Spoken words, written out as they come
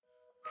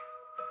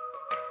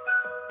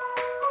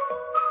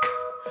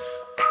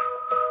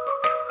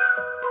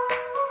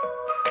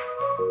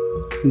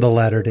The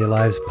Latter-day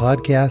Lives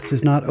podcast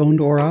is not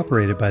owned or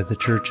operated by The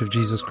Church of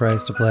Jesus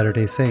Christ of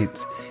Latter-day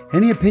Saints.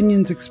 Any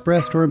opinions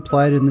expressed or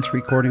implied in this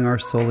recording are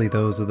solely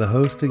those of the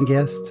host and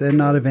guests and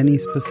not of any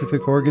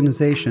specific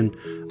organization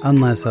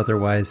unless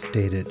otherwise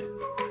stated.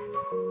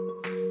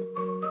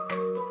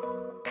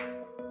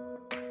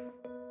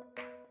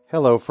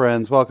 Hello,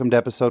 friends. Welcome to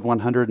episode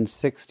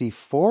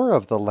 164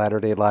 of the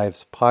Latter-day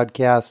Lives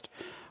podcast.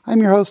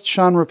 I'm your host,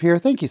 Sean Rapier.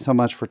 Thank you so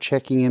much for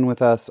checking in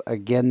with us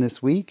again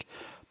this week.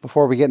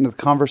 Before we get into the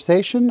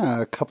conversation,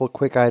 a couple of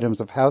quick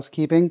items of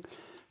housekeeping.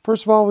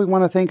 First of all, we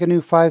want to thank a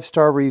new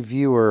 5-star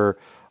reviewer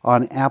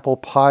on Apple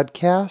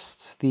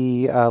Podcasts.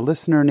 The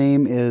listener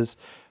name is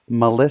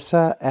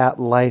Melissa at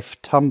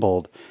Life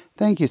Tumbled.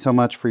 Thank you so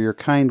much for your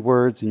kind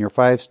words and your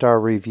 5-star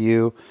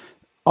review.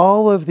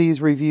 All of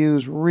these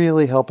reviews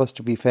really help us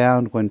to be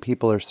found when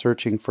people are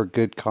searching for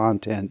good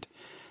content.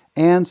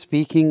 And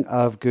speaking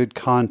of good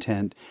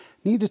content,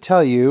 I need to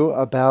tell you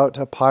about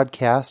a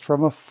podcast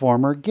from a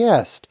former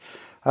guest.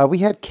 We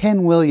had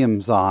Ken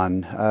Williams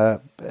on.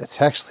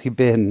 It's actually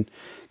been,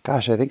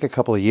 I think a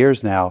couple of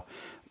years now.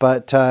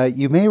 But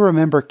you may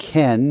remember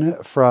Ken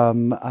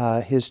from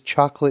his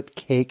chocolate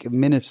cake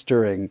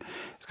ministering.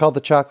 It's called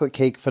The Chocolate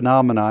Cake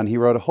Phenomenon. He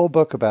wrote a whole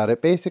book about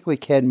it. Basically,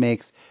 Ken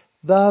makes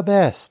the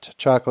best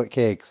chocolate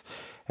cakes.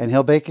 And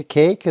he'll bake a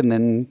cake and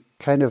then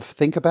kind of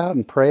think about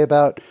and pray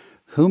about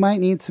who might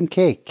need some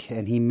cake.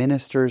 And he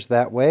ministers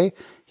that way.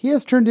 He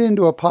has turned it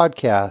into a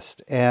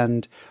podcast.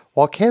 And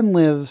while Ken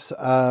lives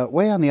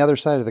way on the other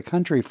side of the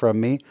country from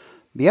me,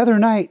 the other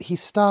night he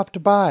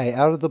stopped by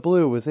out of the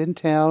blue, was in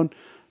town,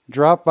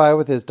 dropped by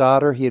with his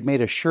daughter. He had made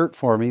a shirt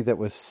for me that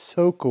was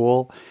so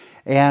cool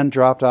and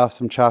dropped off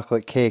some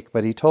chocolate cake.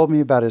 But he told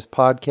me about his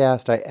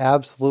podcast. I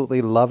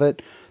absolutely love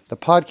it. The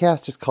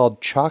podcast is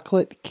called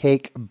Chocolate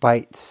Cake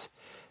Bites.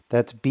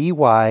 That's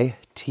B-Y-T-E-S.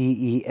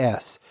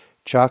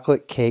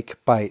 Chocolate Cake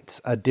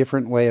Bites, a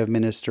different way of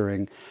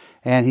ministering.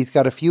 And he's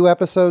got a few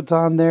episodes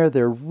on there.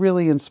 They're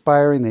really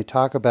inspiring. They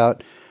talk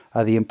about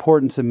the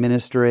importance of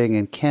ministering,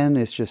 and Ken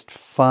is just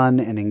fun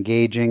and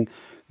engaging.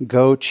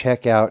 Go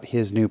check out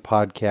his new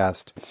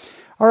podcast.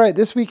 All right,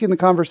 this week in the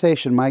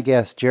conversation, my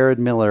guest, Jared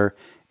Miller,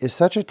 is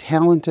such a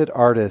talented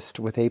artist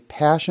with a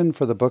passion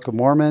for the Book of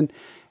Mormon,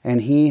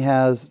 and he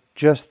has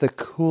just the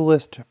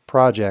coolest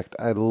project.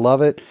 I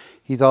love it.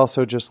 He's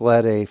also just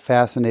led a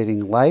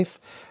fascinating life.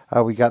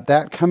 We got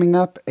that coming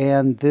up,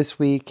 and this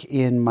week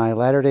in my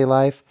Latter-day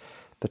Life,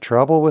 the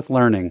trouble with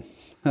learning.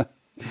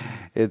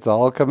 It's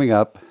all coming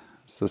up,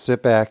 so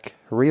sit back,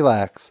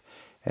 relax,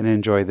 and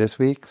enjoy this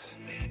week's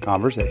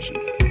conversation.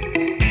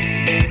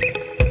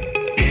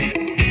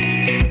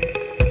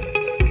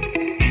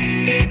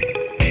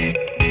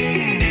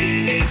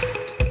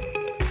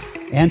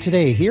 And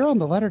today, here on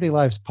the Latter-day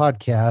Lives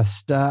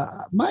podcast,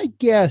 my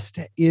guest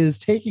is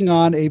taking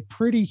on a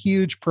pretty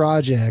huge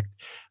project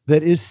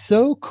that is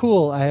so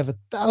cool. I have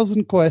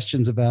 1,000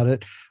 questions about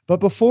it. But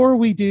before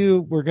we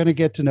do, we're going to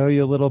get to know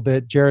you a little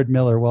bit. Jared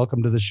Miller,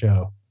 welcome to the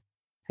show.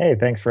 Hey,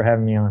 thanks for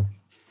having me on.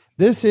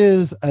 This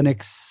is an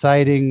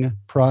exciting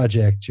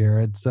project,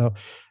 Jared. So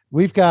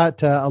we've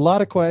got a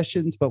lot of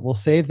questions, but we'll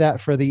save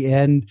that for the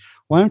end.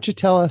 Why don't you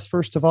tell us,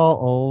 first of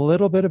all, a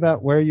little bit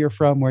about where you're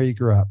from, where you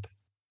grew up?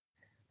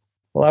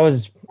 Well, I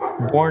was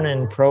born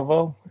in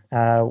Provo,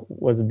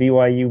 was a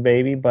BYU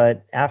baby,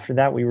 but after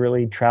that, we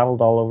really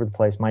traveled all over the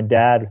place. My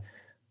dad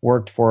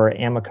worked for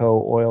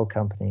Amoco Oil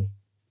Company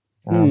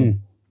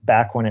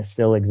back when it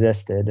still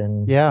existed.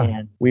 And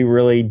we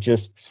really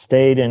just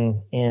stayed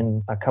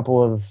in a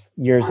couple of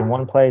years in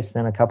one place,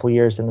 then a couple of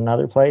years in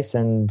another place,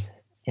 and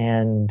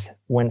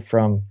went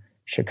from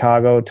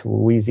Chicago to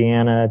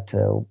Louisiana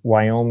to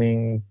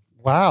Wyoming.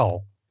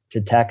 Wow.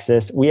 To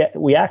Texas.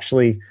 We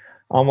actually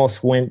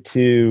almost went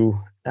to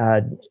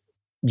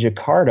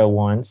Jakarta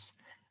once.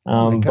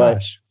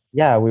 But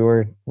yeah, we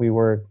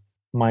were,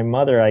 my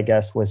mother, I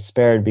guess, was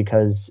spared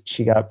because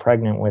she got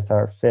pregnant with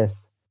her fifth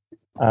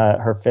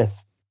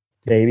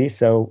baby.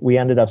 So we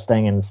ended up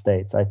staying in the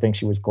States. I think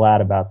she was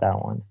glad about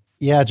that one.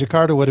 Yeah.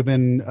 Jakarta would have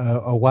been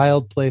a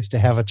wild place to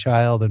have a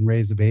child and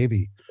raise a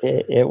baby.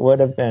 It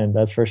would have been,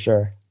 that's for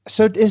sure.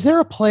 So is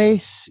there a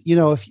place,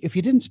 if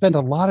you didn't spend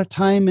a lot of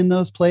time in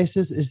those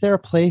places, is there a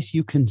place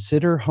you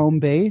consider home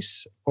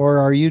base, or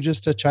are you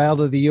just a child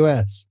of the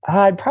U.S.?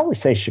 I'd probably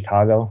say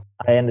Chicago.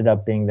 I ended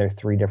up being there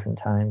 3 different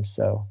times.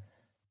 So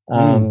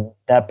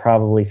that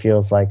probably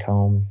feels like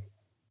home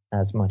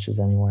as much as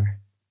anywhere.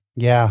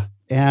 Yeah.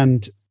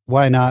 And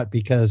why not?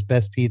 Because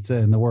best pizza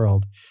in the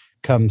world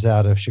comes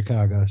out of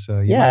Chicago. So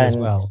you might as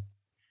well.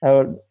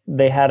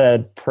 They had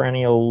a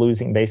perennial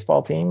losing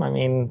baseball team. I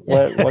mean,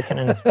 what can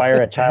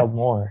inspire a child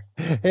more?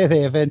 Hey,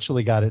 they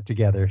eventually got it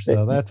together,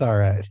 so that's all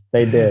right.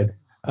 They did.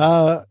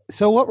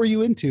 So what were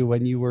you into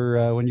when you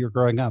were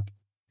growing up?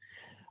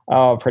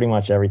 Oh, pretty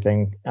much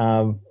everything.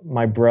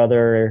 My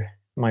brothers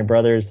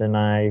and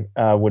I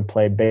would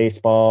play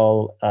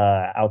baseball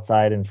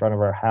outside in front of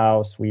our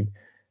house. When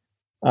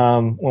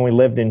we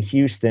lived in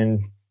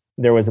Houston,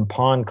 there was a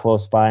pond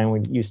close by, and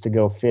we used to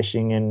go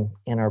fishing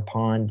in our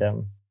pond.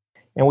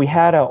 And we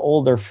had an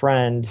older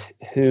friend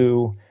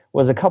who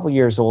was a couple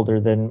years older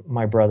than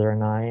my brother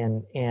and I,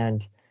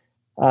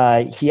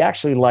 and he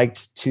actually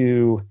liked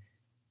to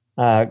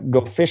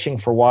go fishing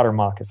for water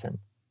moccasin.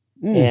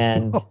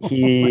 And Oh my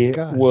he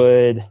gosh.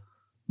 would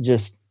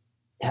just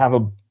have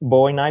a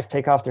Bowie knife,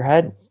 take off their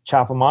head,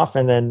 chop them off,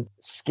 and then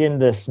skin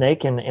the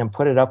snake and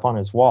put it up on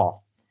his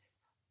wall.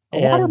 A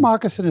water And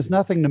moccasin is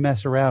nothing to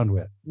mess around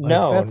with. Like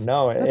no,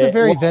 that's a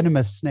very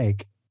venomous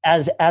snake.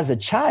 as a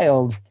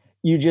child,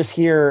 you just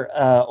hear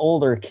an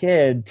older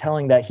kid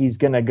telling that he's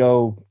gonna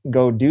go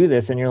do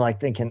this, and you're like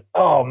thinking,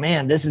 "Oh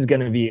man, this is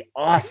gonna be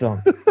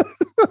awesome."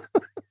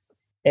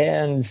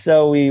 And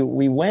so we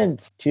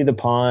went to the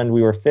pond.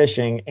 We were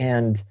fishing,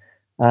 and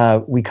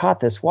we caught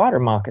this water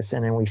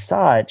moccasin, and we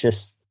saw it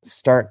just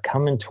start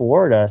coming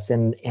toward us,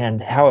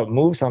 and how it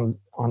moves on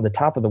the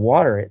top of the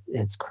water.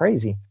 It's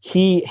crazy.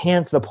 He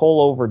hands the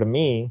pole over to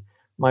me.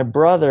 My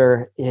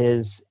brother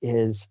is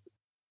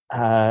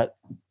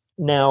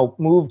now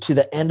moved to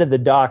the end of the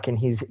dock, and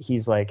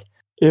he's like,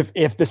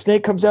 if the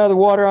snake comes out of the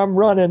water, I'm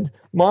running.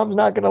 Mom's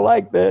not gonna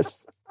like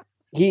this.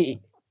 He's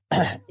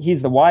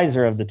the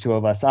wiser of the two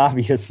of us,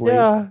 obviously.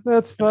 Yeah,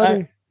 that's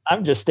funny.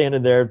 I'm just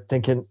standing there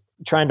thinking,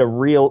 trying to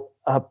reel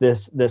up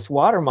this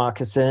water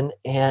moccasin,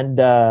 and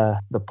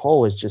the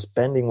pole is just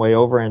bending way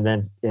over, and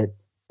then it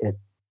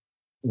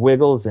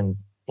wiggles and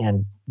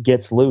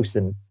gets loose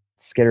and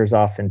skitters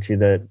off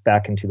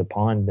back into the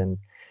pond, and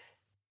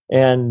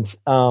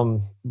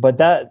but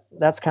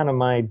that's kind of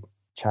my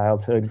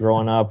childhood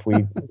growing up.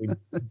 We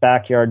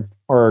backyard,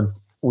 or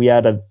we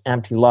had an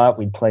empty lot.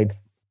 We played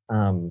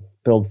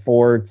build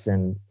forts,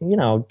 and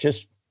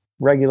just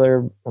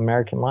regular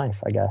American life,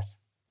 I guess.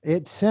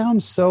 It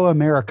sounds so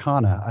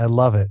Americana. I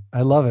love it.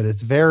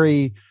 It's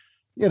very,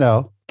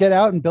 get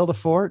out and build a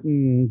fort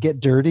and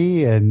get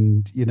dirty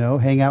and,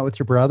 hang out with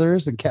your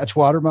brothers and catch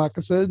water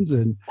moccasins.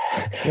 And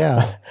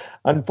yeah.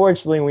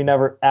 Unfortunately, we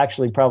never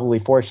actually, probably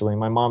fortunately,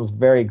 my mom's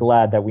very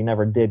glad that we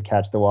never did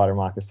catch the water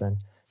moccasin.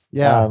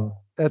 Yeah.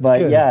 That's but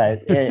good. Yeah,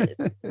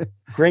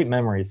 great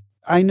memories.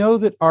 I know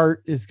that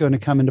art is going to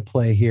come into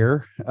play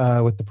here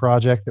with the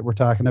project that we're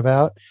talking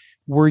about.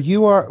 Were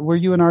you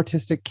an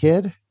artistic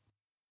kid?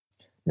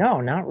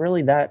 No, not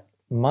really that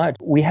much.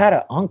 We had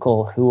an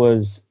uncle who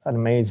was an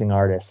amazing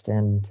artist,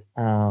 and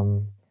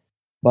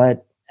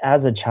but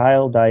as a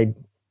child, I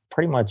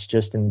pretty much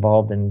just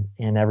involved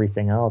in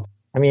everything else.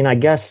 I mean, I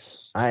guess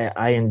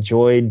I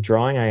enjoyed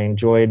drawing. I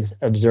enjoyed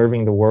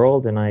observing the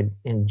world, and I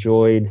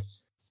enjoyed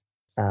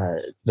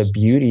the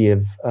beauty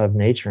of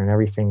nature and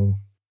everything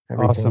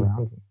Awesome.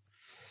 around me.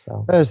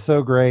 So that is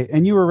so great.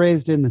 And you were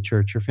raised in the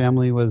church.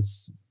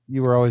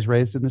 You were always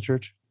raised in the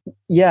church?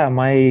 Yeah,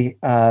 my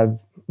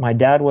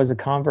dad was a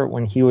convert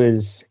when he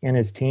was in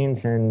his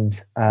teens,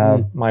 and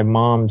my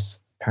mom's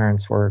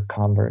parents were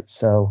converts.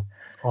 So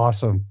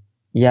awesome.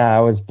 Yeah,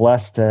 I was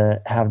blessed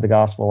to have the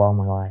gospel all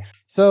my life.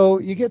 So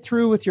you get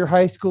through with your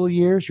high school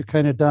years. You're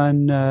kind of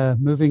done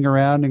moving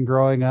around and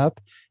growing up.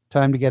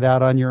 Time to get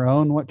out on your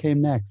own. What came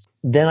next?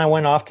 Then I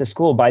went off to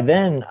school. By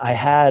then,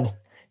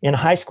 in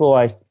high school,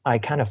 I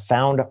kind of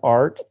found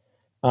art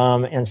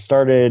and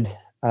started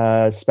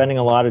spending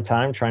a lot of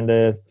time trying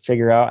to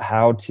figure out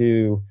how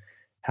to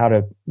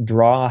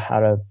draw, how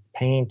to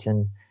paint,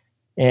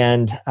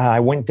 and I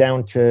went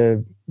down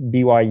to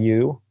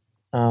BYU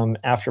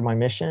after my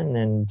mission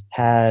and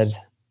had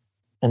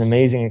an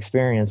amazing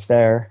experience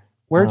there.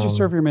 Where did you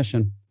serve your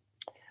mission?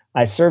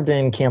 I served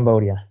in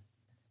Cambodia.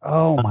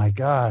 Oh my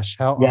gosh,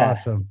 how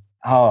awesome.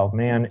 Oh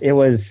man, it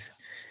was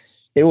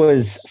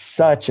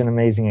such an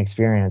amazing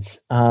experience.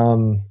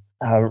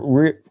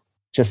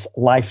 Just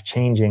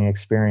life-changing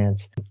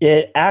experience.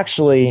 It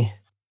actually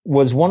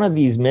was one of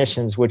these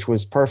missions which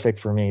was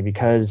perfect for me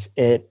because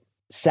it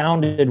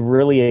sounded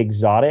really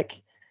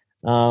exotic.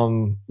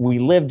 We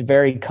lived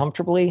very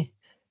comfortably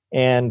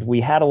and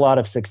we had a lot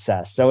of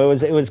success. So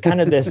it was kind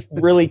of this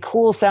really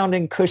cool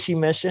sounding, cushy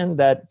mission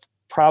that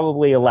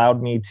probably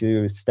allowed me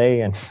to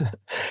stay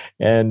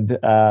and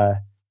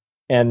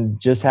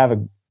just have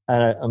an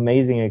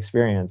amazing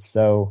experience.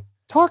 So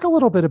talk a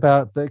little bit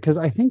about because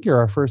I think you're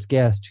our first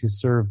guest who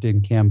served in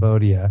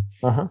Cambodia.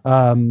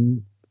 Uh-huh.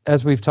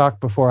 As we've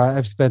talked before,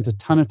 I've spent a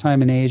ton of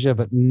time in Asia,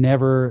 but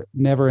never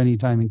any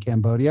time in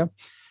Cambodia.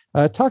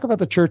 Talk about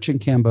the church in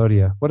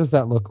Cambodia. What does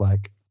that look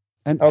like?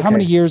 And how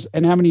many years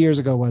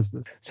ago was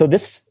this? So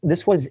this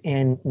was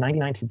in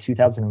 1999 to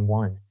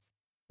 2001.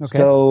 Okay.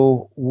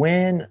 So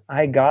when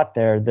I got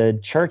there, the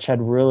church had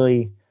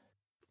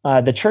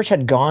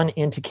gone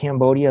into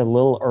Cambodia a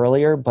little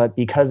earlier, but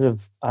because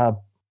of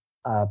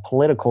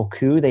political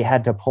coup, they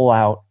had to pull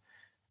out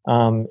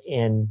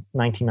in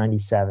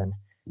 1997,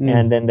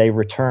 and then they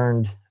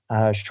returned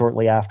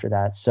shortly after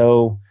that.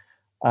 So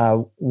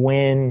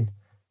when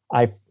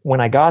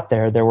I got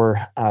there, there were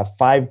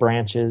 5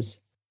 branches.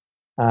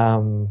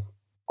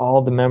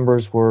 All the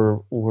members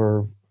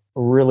were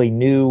really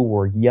new,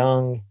 were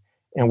young,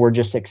 and were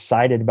just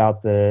excited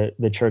about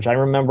the church. I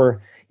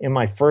remember in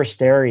my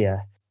first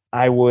area,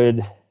 I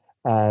would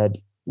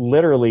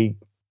literally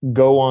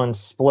go on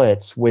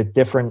splits with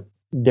different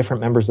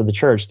different members of the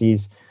church,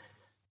 these,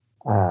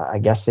 I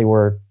guess they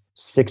were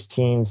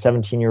 16,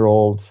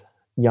 17-year-old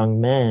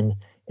young men,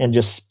 and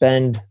just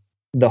spend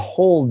the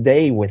whole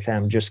day with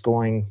them, just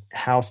going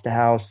house to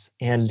house.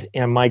 And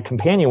my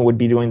companion would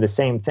be doing the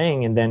same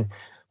thing. And then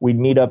we'd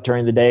meet up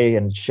during the day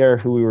and share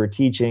who we were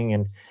teaching.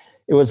 And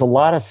it was a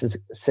lot of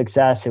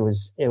success. It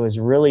was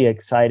really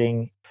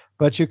exciting.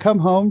 But you come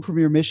home from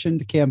your mission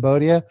to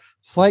Cambodia.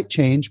 Slight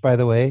change, by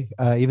the way,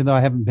 even though I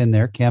haven't been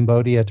there,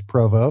 Cambodia to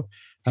Provo.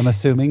 I'm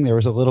assuming there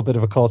was a little bit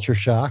of a culture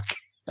shock.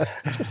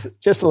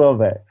 just a little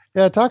bit.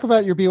 Yeah, talk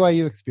about your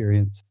BYU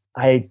experience.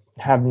 I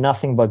have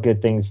nothing but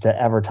good things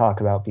to ever talk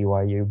about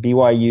BYU.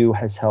 BYU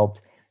has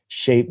helped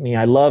shape me.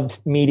 I loved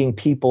meeting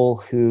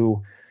people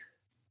who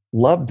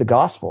loved the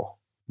gospel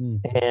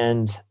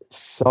and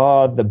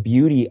saw the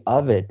beauty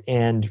of it,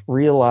 and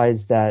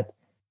realized that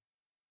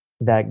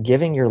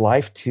giving your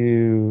life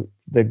to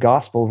the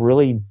gospel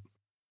really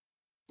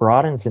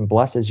broadens and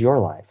blesses your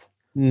life.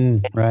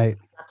 Right.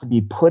 To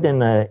be put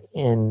in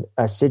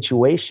a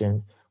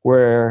situation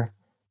where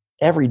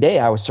every day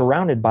I was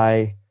surrounded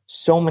by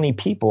so many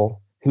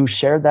people who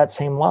shared that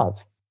same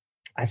love.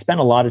 I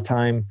spent a lot of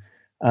time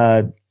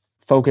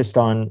focused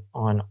on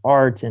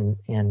art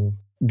and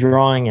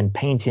drawing and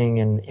painting,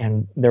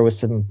 and there was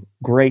some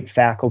great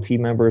faculty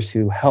members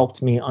who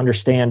helped me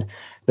understand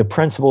the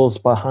principles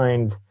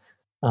behind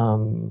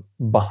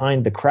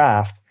the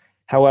craft.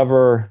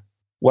 However,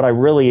 what I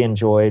really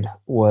enjoyed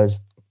was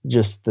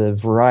just the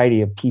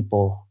variety of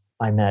people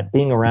I met,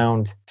 being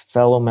around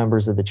fellow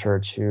members of the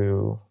church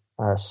who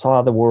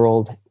saw the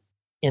world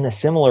in a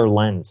similar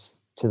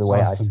lens to the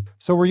way Awesome.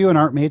 So were you an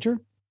art major?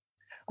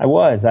 I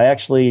was. I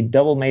actually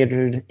double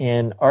majored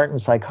in art and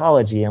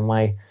psychology, and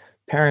my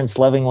parents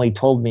lovingly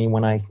told me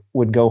when I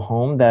would go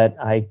home that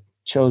I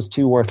chose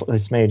two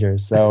worthless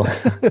majors. So,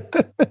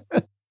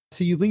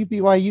 So you leave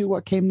BYU.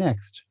 What came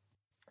next?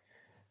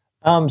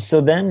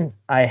 So then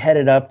I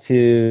headed up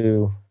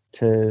to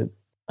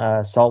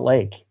Salt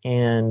Lake,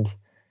 and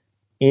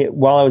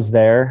while I was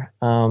there,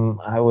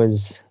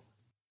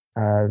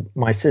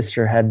 my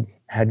sister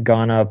had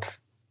gone up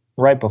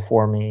right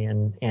before me,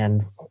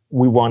 and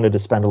we wanted to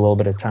spend a little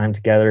bit of time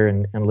together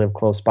and live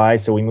close by.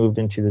 So we moved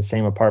into the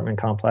same apartment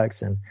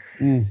complex, and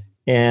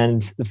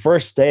the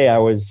first day I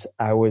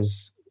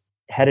was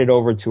headed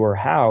over to her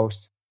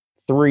house.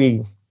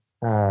 Three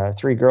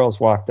girls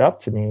walked up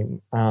to me.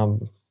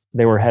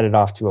 They were headed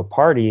off to a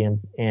party, and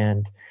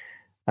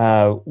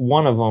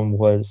one of them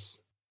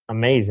was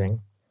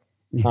amazing.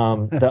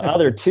 The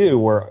other two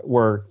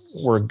were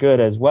good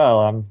as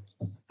well,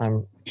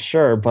 I'm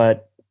sure,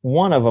 but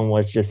one of them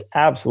was just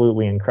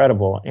absolutely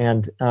incredible,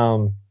 and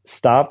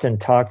stopped and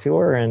talked to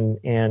her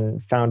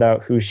and found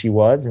out who she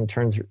was, and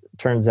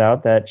turns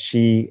out that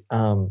she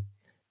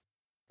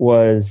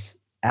was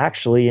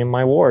actually in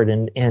my ward,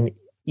 and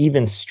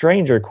even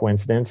stranger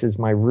coincidence is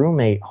my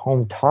roommate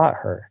home taught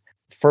her.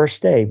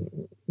 First day,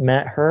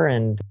 met her,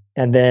 and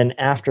then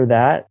after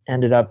that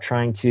ended up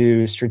trying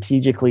to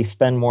strategically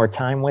spend more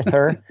time with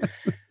her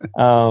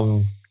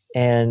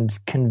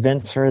and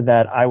convince her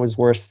that I was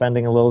worth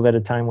spending a little bit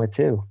of time with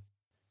too.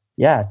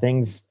 Yeah,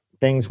 things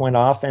went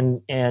off,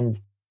 and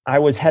I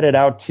was headed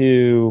out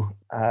to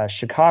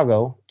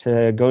Chicago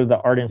to go to the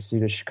Art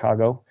Institute of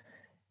Chicago.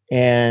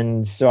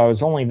 And so I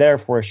was only there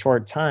for a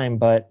short time,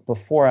 but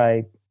before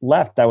I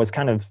left, I was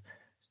kind of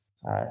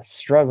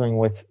struggling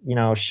with,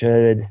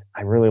 should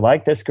I really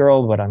like this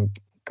girl, but I'm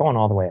going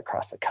all the way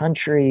across the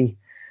country?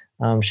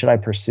 Should I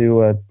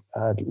pursue a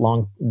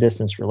long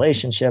distance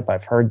relationship?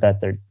 I've heard that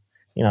they're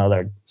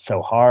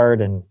so hard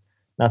and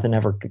nothing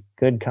ever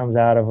good comes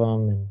out of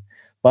them.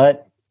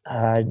 But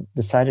I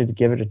decided to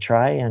give it a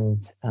try,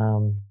 and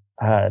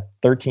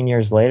 13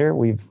 years later,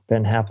 we've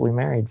been happily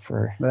married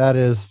for. That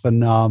is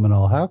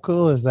phenomenal. How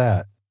cool is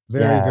that?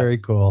 Very, very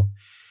cool.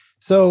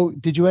 So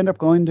did you end up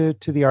going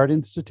to the Art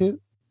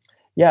Institute?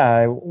 Yeah,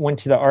 I went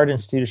to the Art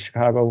Institute of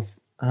Chicago.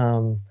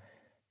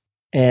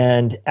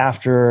 And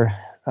after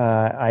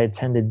I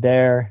attended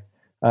there,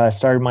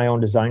 started my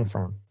own design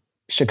firm.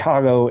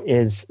 Chicago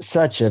is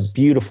such a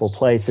beautiful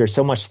place. There's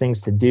so much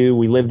things to do.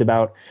 We lived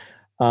about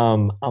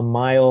a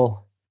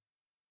mile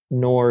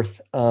north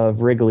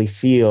of Wrigley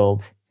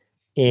Field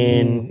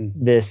in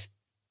this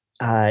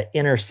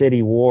inner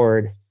city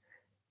ward.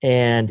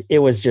 And it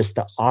was just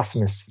the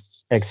awesomest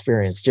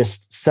experience.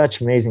 Just such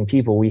amazing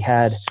people. We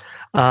had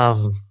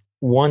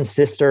one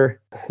sister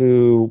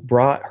who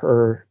brought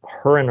her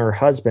and her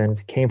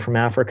husband came from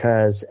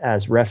Africa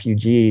as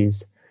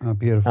refugees. Oh,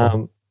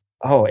 beautiful.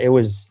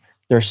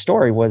 Their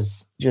story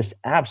was just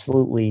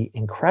absolutely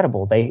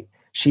incredible.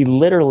 She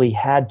literally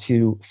had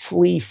to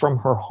flee from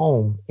her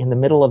home in the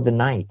middle of the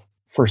night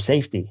for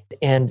safety.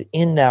 And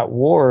in that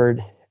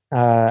ward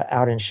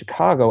out in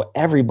Chicago,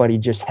 everybody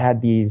just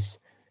had these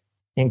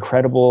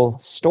incredible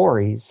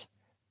stories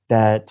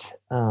that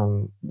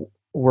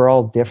were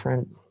all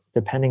different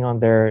depending on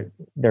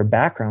their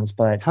backgrounds.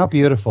 But how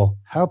beautiful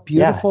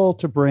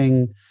to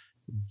bring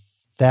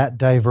that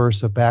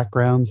diverse of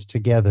backgrounds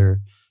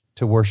together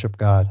to worship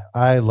God.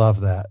 I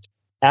love that.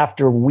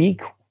 After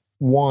week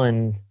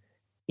one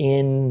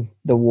in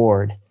the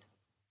ward,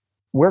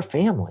 we're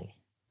family.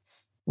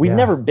 We've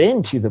never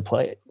been to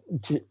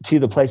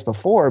the place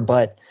before,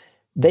 but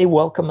they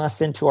welcome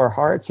us into our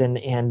hearts,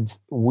 and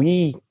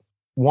we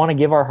want to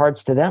give our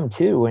hearts to them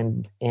too.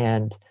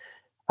 And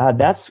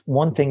that's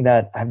one thing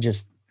that I've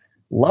just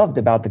loved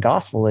about the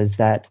gospel, is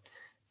that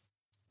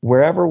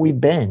wherever we've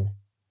been,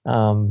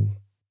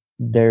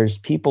 there's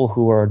people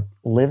who are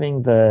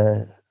living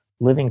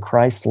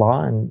Christ's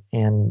law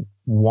and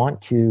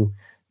want to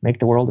make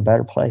the world a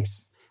better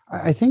place.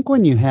 I think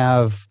when you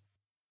have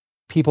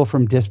people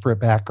from disparate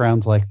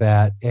backgrounds like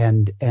that,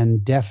 and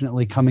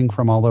definitely coming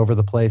from all over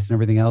the place and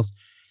everything else,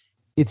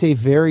 it's a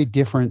very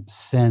different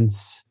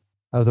sense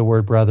of the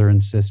word brother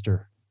and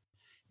sister.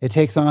 It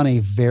takes on a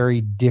very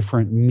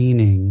different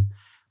meaning,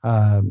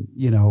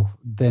 than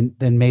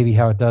maybe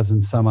how it does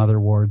in some other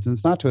wards. And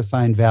it's not to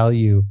assign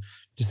value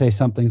to say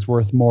something's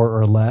worth more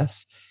or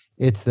less.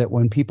 It's that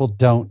when people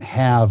don't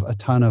have a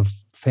ton of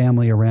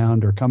family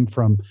around or come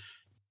from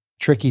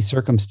tricky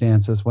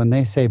circumstances, when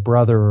they say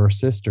brother or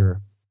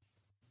sister,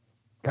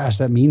 gosh,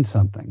 that means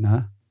something,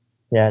 huh?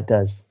 Yeah, it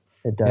does.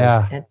 It does.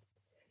 Yeah. And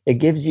it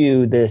gives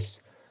you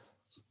this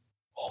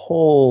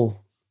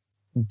whole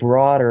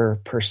broader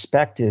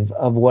perspective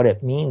of what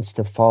it means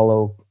to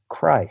follow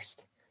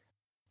Christ.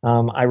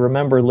 I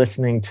remember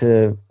listening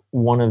to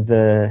one of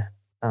the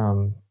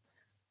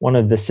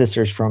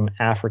sisters from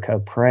Africa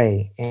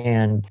pray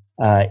and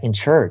in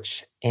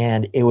church,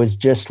 and it was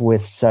just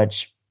with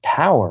such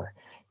power.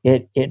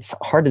 It's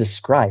hard to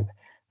describe,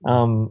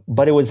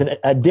 but it was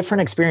a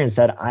different experience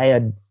that I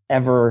had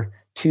ever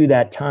to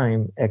that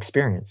time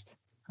experienced.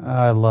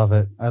 I love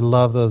it. I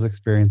love those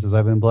experiences.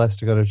 I've been blessed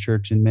to go to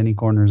church in many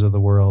corners of the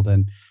world,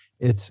 and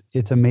it's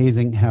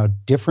amazing how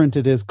different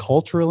it is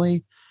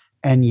culturally,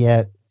 and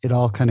yet it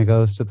all kind of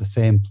goes to the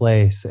same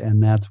place,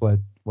 and that's what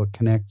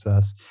connects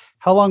us.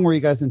 How long were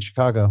you guys in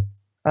Chicago?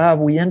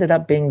 We ended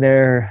up being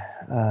there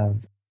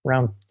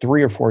around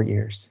 3 or 4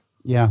 years.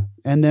 Yeah,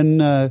 and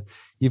then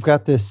you've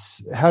got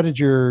this. How did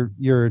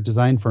your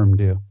design firm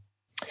do?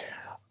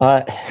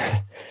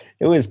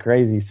 It was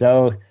crazy.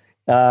 So,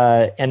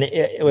 and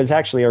it was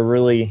actually a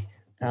really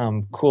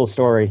cool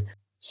story.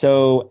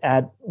 So,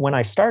 when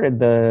I started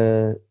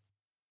the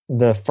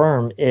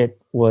firm,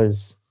 it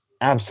was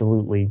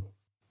absolutely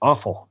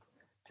awful,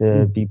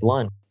 to be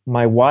blunt.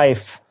 My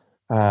wife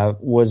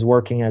was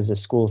working as a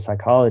school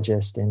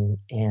psychologist,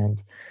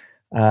 and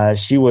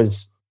she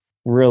was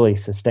really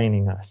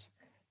sustaining us.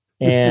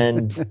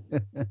 And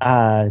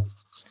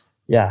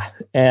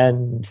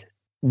and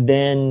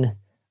then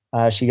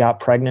we got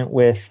pregnant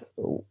with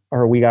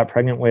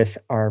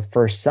our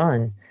first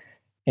son,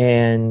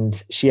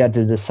 and she had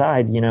to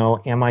decide,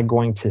 am I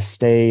going to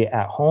stay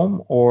at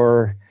home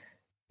or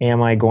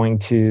am I going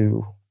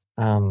to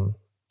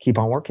keep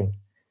on working?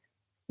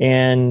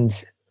 And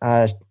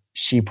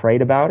she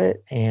prayed about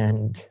it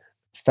and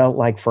felt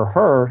like for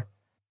her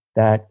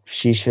that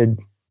she should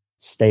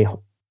stay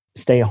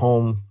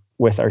home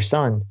with our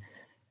son.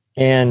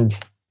 And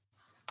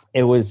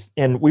we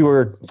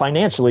were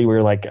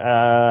like,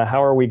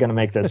 how are we going to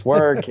make this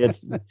work?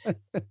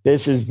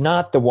 This is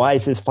not the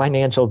wisest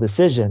financial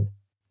decision.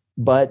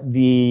 But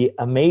the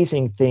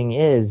amazing thing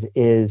is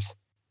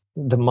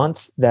the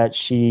month that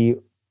she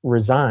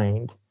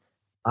resigned,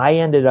 I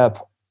ended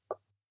up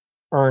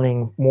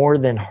earning more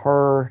than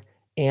her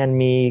and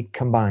me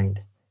combined.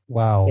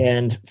 Wow.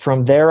 And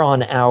from there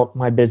on out,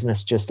 my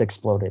business just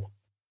exploded.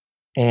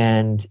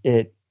 And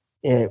it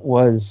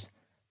was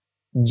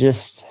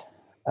just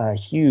a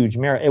huge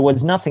miracle. It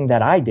was nothing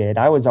that I did.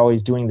 I was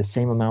always doing the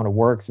same amount of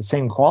work, the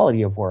same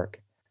quality of work.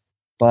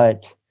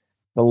 But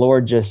the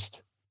Lord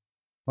just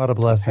what a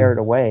blessing prepared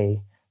a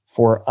way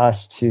for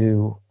us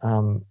to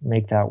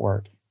make that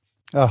work.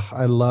 Oh,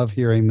 I love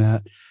hearing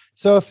that.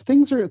 So if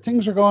things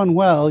are going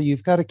well,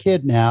 you've got a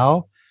kid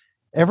now,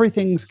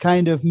 everything's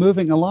kind of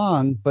moving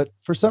along, but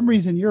for some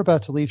reason you're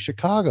about to leave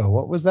Chicago.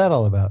 What was that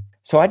all about?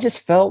 So I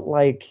just felt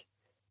like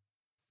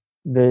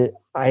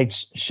I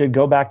should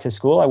go back to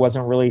school. I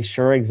wasn't really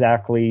sure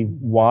exactly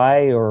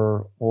why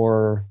or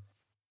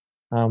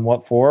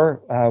what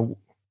for.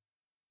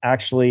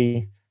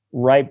 Actually,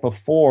 right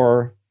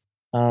before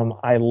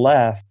I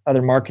left,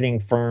 another marketing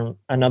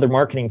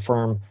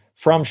firm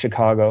from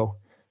Chicago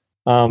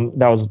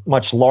that was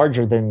much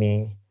larger than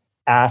me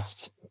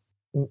asked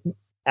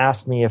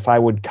me if I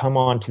would come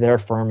on to their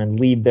firm and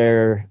lead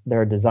their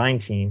design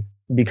team,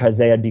 because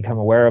they had become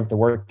aware of the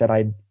work that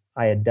I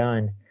had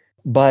done.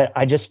 But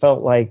I just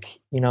felt like,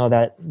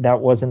 that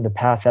wasn't the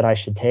path that I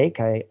should take.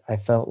 I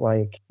felt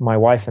like my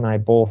wife and I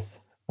both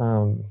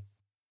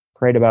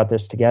prayed about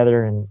this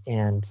together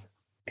and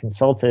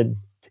consulted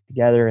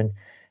together, and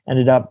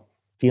ended up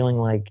feeling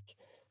like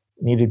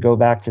I needed to go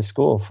back to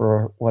school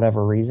for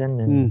whatever reason.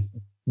 And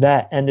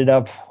that ended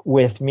up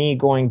with me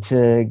going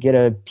to get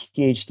a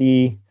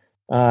PhD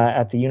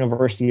at the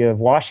University of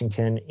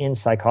Washington in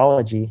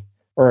psychology,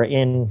 or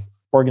in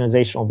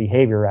organizational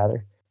behavior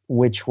rather,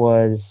 which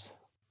was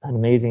an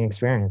amazing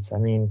experience. I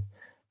mean,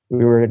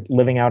 we were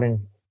living out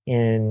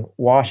in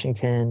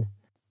Washington.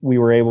 We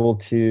were able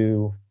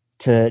to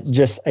to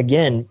just,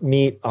 again,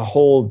 meet a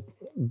whole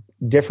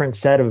different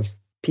set of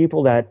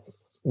people that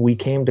we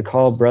came to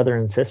call brother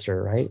and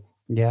sister, right?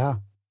 Yeah.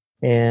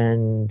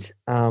 And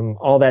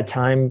all that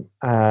time,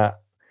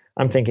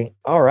 I'm thinking,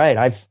 all right,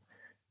 I've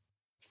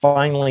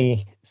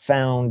finally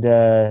found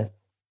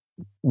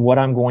what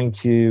I'm going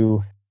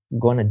to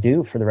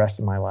do for the rest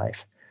of my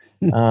life.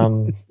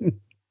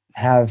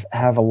 Have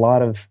a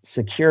lot of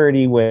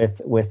security with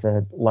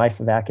a life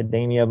of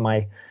academia.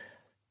 My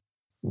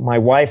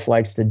wife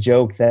likes to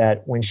joke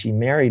that when she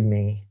married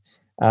me,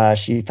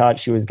 she thought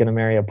she was going to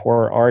marry a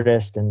poor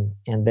artist, and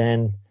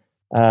then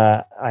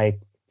I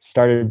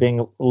started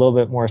being a little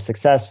bit more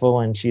successful,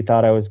 and she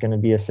thought I was going to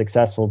be a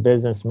successful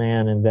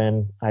businessman, and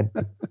then I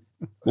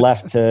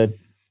left to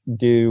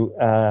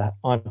get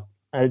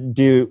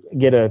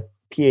a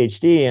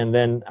PhD, and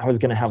then I was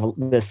going to have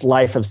this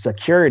life of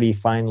security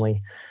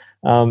finally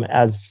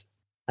as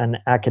an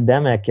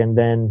academic. And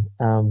then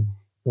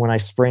when I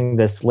spring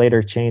this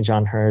later change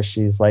on her,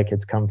 she's like,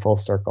 it's come full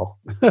circle.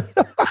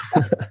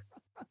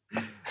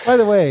 By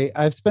the way,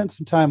 I've spent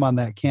some time on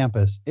that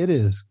campus. It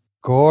is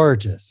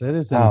gorgeous. It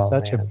is in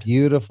such a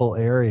beautiful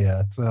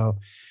area. So,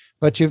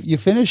 but you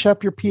finish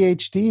up your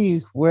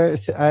PhD where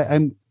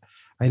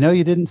I know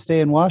you didn't stay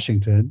in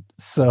Washington.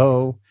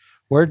 So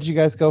where did you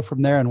guys go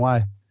from there and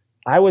why?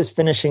 I was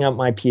finishing up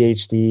my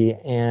PhD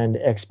and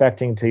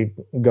expecting to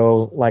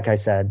go, like I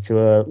said, to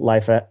a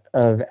life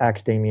of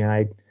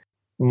academia.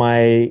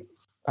 My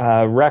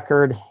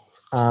record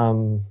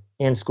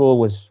in school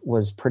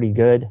was pretty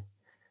good.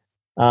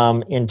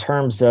 In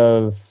terms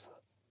of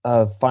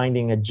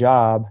finding a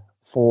job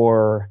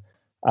for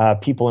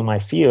people in my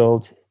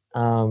field,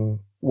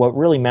 what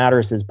really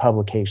matters is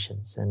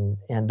publications,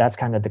 and that's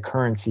kind of the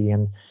currency.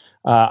 And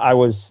I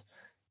was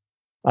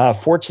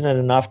fortunate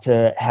enough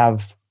to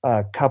have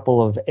a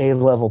couple of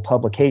A-level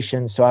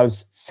publications, so I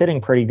was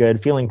sitting pretty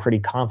good, feeling pretty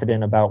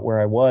confident about where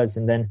I was.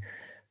 And then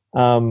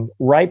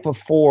right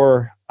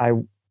before I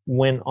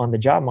went on the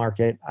job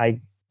market,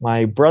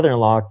 my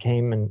brother-in-law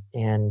came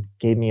and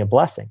gave me a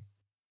blessing.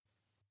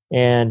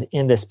 And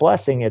in this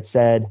blessing, it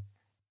said,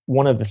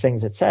 one of the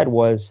things it said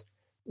was,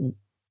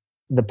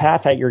 the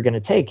path that you're going to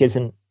take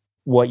isn't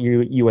what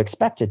you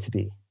expect it to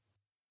be.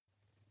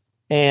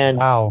 And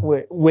wow.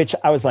 Which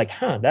I was like,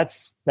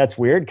 that's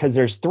weird, because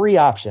there's three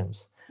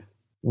options.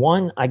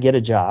 1, I get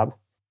a job.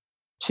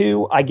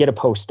 2, I get a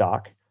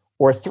postdoc.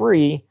 Or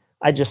 3,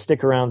 I just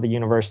stick around the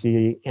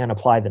university and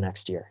apply the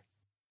next year.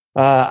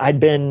 I'd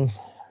been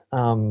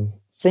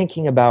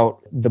thinking about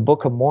the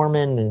Book of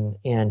Mormon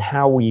and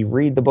how we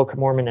read the Book of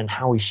Mormon and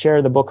how we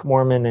share the Book of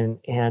Mormon.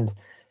 And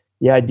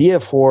the idea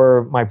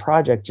for my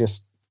project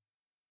just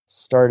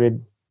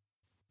started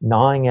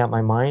gnawing at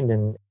my mind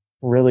and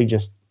really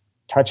just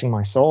touching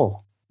my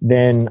soul.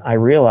 Then I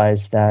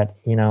realized that,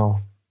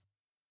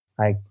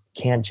 I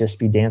can't just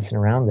be dancing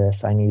around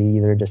this. I need to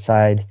either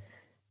decide,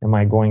 am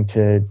I going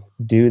to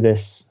do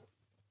this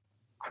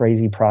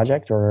crazy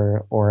project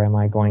or am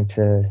I going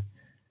to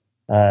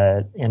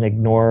and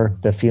ignore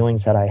the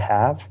feelings that I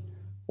have,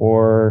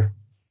 or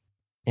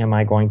am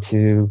I going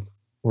to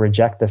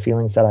reject the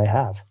feelings that I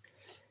have?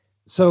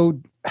 So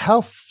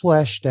how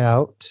fleshed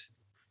out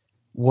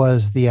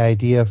was the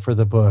idea for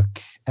the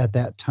book at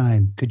that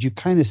time? Could you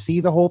kind of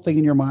see the whole thing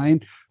in your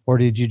mind, or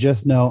did you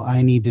just know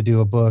I need to do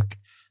a book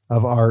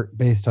of art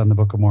based on the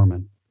Book of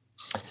Mormon?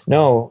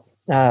 No,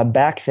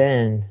 back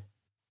then,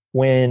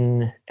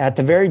 when at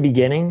the very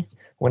beginning,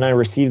 when I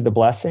received the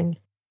blessing,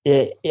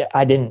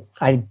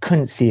 I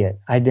couldn't see it.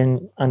 I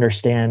didn't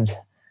understand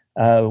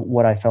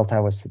what I felt I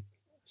was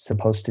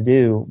supposed to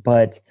do.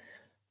 But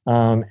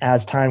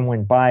as time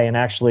went by, and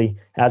actually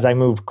as I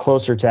moved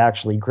closer to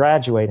actually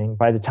graduating,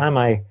 by the time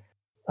I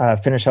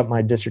finished up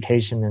my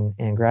dissertation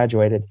and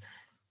graduated,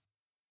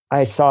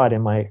 I saw it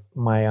in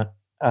my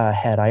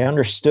head. I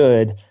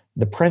understood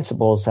the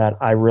principles that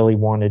I really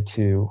wanted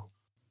to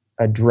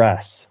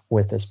address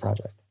with this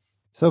project.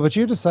 So, but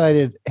you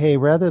decided, hey,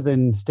 rather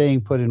than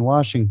staying put in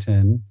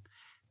Washington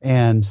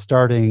and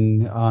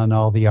starting on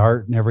all the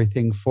art and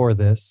everything for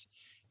this,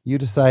 you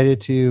decided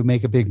to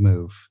make a big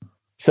move.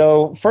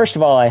 So, first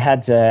of all, I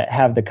had to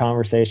have the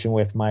conversation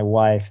with my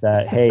wife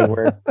that, hey,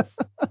 we're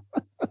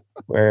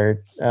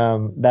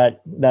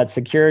that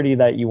security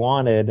that you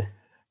wanted,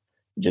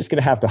 you're just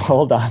going to have to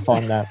hold off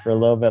on that for a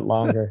little bit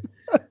longer.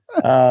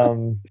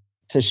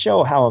 To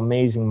show how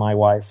amazing my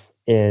wife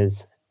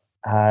is,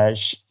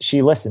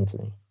 she listened to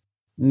me.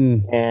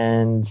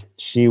 And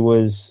she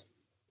was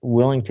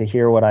willing to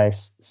hear what I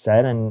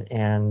said,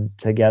 and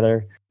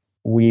together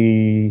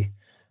we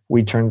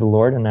turned to the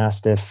Lord and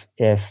asked if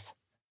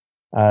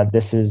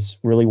this is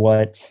really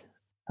what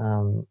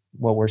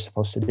we're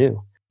supposed to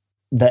do.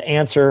 The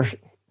answer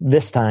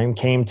this time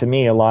came to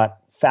me a lot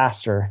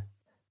faster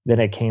than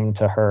it came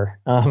to her,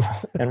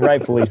 and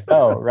rightfully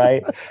so,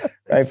 right?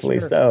 Rightfully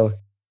Sure. so.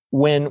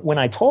 When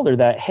I told her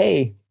that,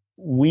 hey,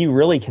 we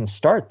really can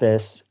start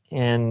this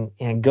and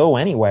go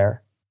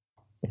anywhere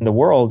in the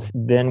world,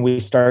 then we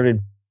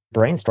started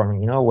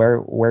brainstorming,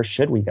 where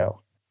should we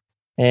go?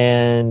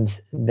 And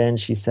then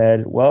she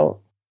said,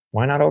 well,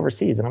 why not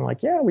overseas? And I'm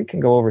like, yeah, we can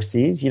go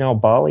overseas.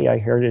 Bali, I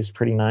heard, is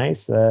pretty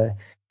nice. And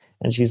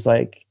she's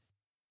like,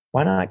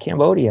 why not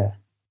Cambodia?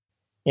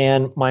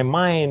 And my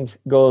mind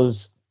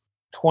goes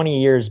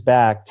 20 years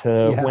back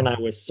to when I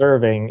was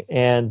serving.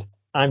 And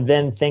I'm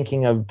then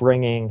thinking of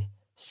bringing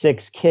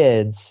 6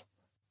 kids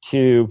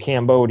to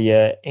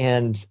Cambodia.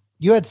 And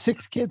you had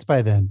 6 kids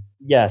by then.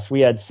 Yes,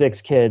 we had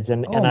 6 kids.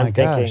 And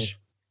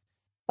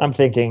I'm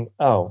thinking,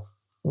 oh,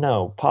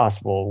 no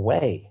possible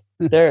way.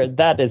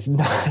 That is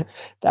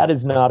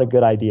not a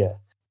good idea.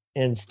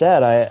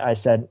 Instead, I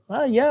said,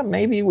 well, yeah,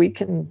 maybe we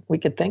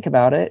could think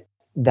about it.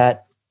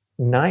 That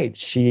night,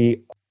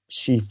 she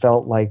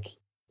felt like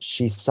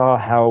she saw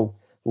how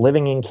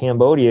living in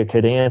Cambodia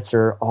could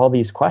answer all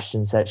these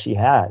questions that she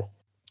had.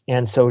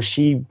 And so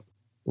she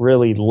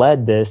really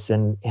led this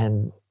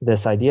and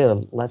this idea,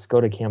 let's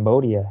go to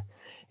Cambodia.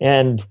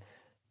 And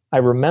I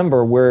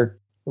remember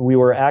we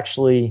were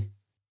actually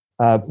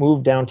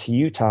moved down to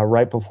Utah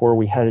right before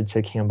we headed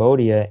to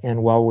Cambodia.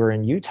 And while we're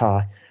in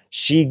Utah,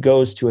 she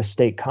goes to a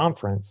state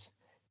conference.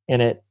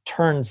 And it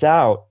turns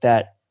out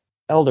that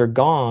Elder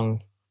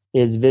Gong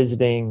is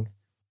visiting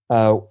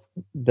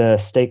the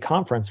state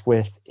conference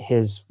with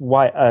his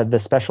wife, the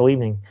special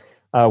evening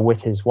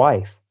with his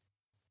wife.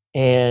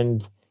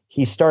 And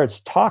he starts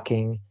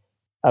talking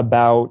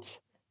about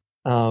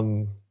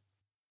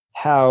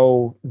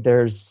how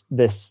there's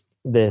this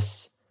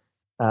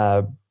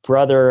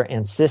brother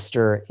and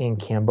sister in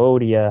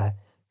Cambodia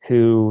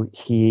who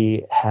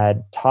he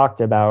had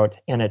talked about.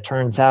 And it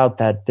turns out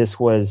that this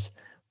was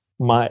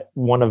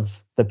one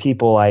of the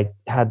people I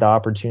had the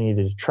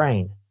opportunity to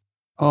train.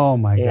 Oh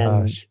my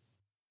gosh.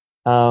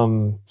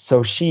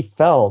 So she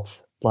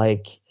felt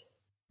like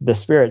the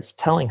Spirit's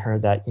telling her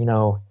that,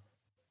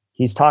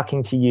 he's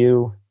talking to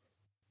you.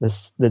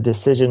 The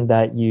decision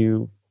that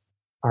you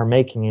are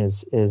making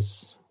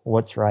is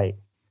what's right.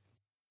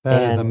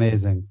 That is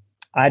amazing.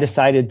 I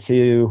decided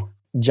to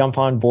jump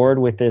on board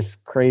with this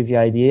crazy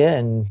idea,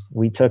 and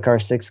we took our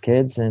 6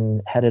 kids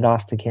and headed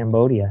off to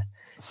Cambodia.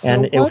 So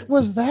and what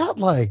was that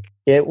like?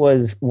 It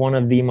was one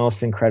of the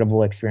most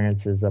incredible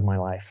experiences of my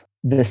life.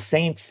 The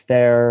saints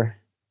there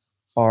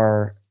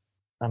are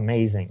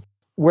amazing.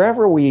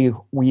 Wherever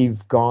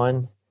we've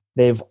gone,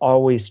 they've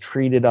always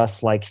treated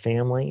us like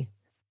family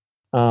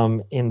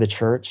in the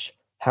church.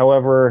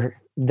 However,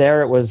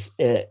 there it was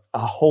a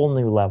whole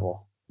new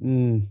level.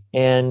 And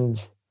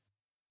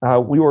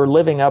we were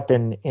living up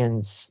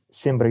in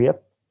Siem Reap,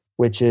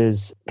 which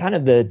is kind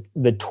of the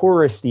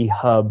touristy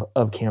hub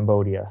of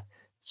Cambodia.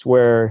 It's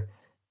where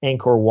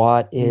Angkor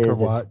Wat is.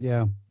 Angkor Wat,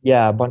 yeah.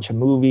 Yeah, a bunch of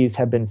movies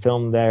have been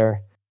filmed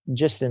there.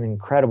 Just an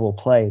incredible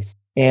place.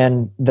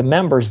 And the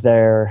members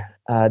there,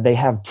 they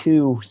have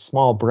 2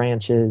 small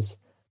branches,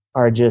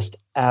 are just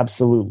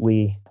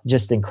absolutely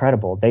just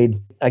incredible.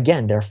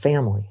 They're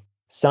family.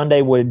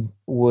 Sunday would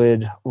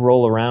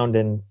roll around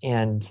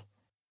and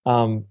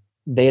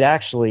they'd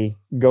actually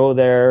go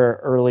there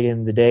early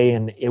in the day,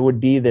 and it would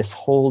be this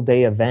whole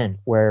day event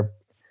where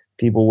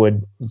people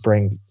would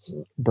bring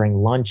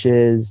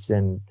lunches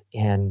and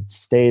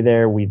stay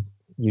there.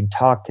 You'd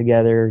talk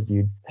together,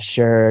 you'd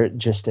share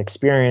just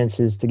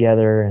experiences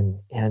together,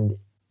 and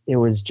it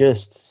was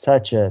just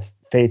such a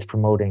faith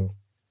promoting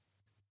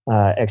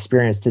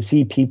experience to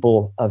see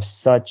people of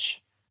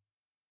such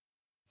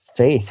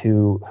faith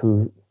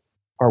who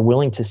are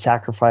willing to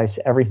sacrifice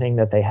everything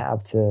that they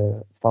have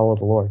to follow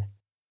the Lord.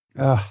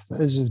 That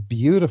is just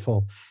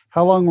beautiful.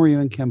 How long were you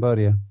in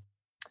Cambodia?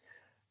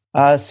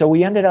 So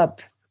we ended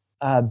up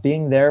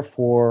being there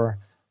for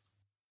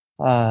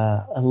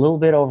a little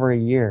bit over a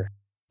year.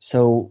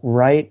 So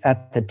right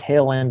at the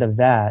tail end of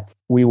that,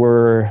 we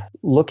were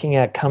looking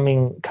at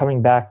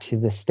coming back to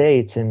the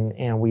States,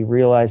 and we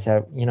realized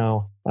that,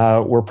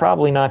 we're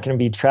probably not going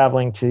to be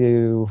traveling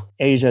to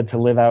Asia to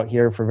live out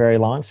here for very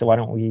long. So why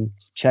don't we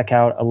check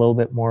out a little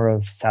bit more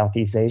of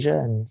Southeast Asia?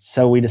 And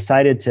so we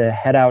decided to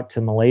head out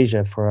to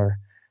Malaysia for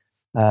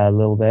a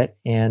little bit.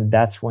 And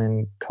that's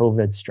when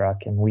COVID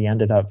struck, and we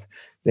ended up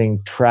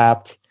being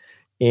trapped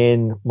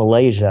in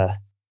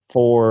Malaysia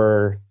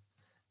for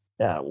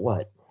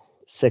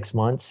 6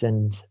 months.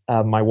 And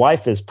my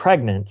wife is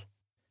pregnant.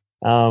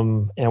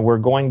 And we're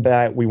going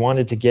back. We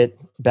wanted to get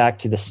back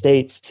to the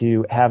States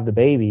to have the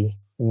baby.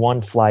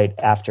 One flight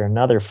after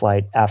another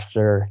flight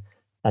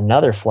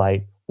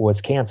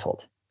was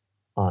canceled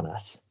on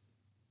us.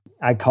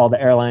 I called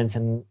the airlines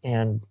and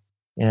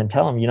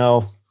tell them,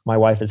 my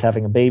wife is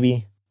having a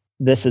baby.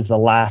 This is the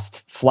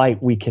last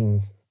flight we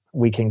can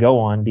go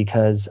on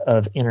because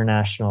of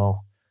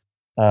international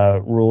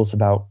rules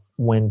about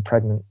when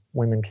pregnant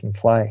women can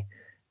fly.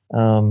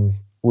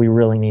 We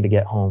really need to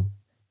get home.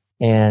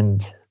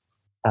 And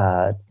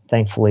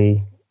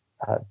thankfully,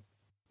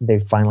 they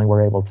finally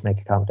were able to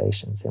make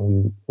accommodations, and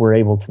we were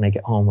able to make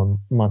it home a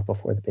month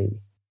before the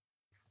baby.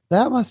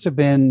 That must have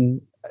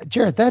been,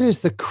 Jared, that is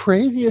the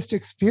craziest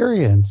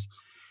experience.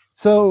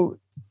 So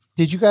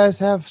did you guys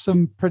have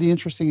some pretty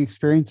interesting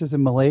experiences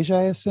in Malaysia,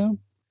 I assume?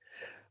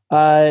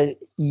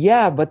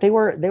 Yeah, but they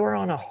were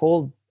on a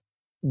whole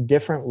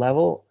different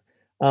level.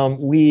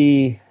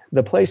 We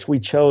the place we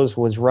chose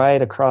was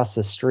right across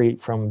the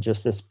street from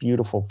just this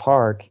beautiful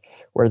park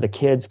where the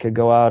kids could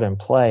go out and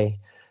play.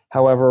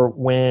 However,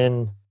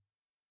 when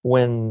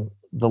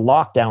the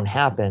lockdown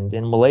happened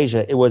in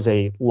Malaysia, it was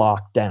a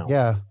lockdown.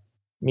 Yeah.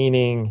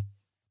 Meaning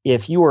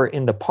if you were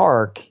in the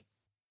park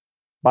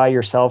by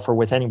yourself or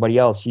with anybody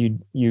else, you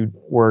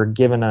were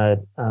given a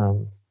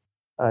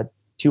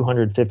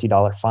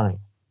 $250 fine.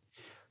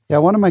 Yeah,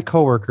 one of my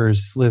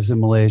coworkers lives in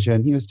Malaysia,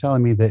 and he was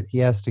telling me that he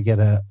has to get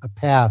a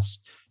pass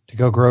to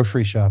go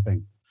grocery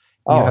shopping.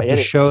 You have to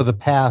show the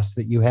pass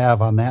that you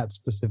have on that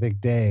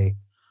specific day.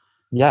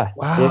 Yeah.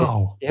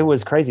 Wow. It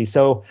was crazy.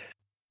 So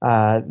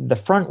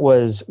the front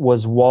was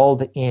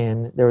walled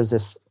in. There was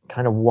this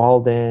kind of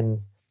walled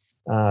in,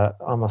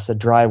 almost a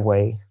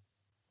driveway.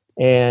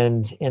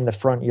 And in the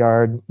front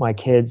yard, my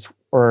kids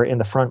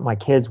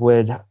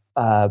would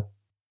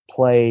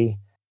play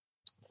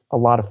a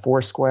lot of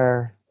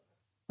Foursquare.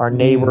 Our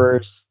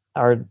neighbors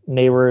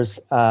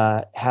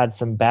had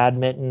some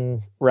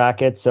badminton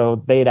rackets,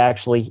 so they'd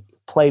actually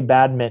play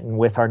badminton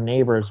with our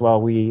neighbors while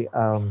we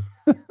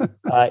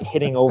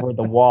hitting over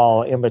the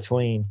wall in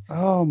between.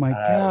 Oh my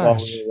gosh! While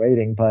we were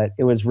waiting, but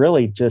it was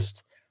really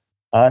just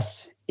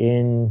us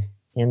in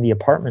the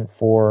apartment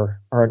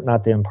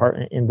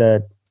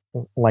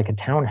like a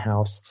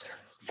townhouse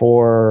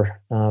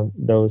for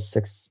those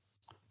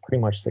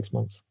pretty much 6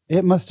 months.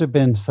 It must have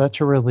been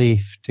such a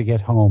relief to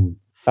get home.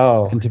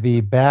 Oh, and to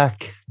be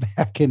back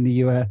in the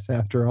U.S.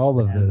 after all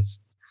of this.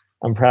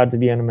 I'm proud to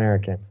be an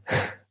American.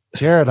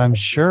 Jared, I'm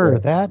sure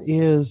there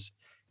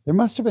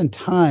must have been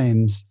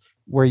times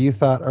where you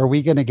thought, are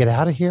we going to get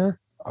out of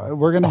here?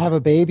 We're going to have a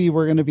baby.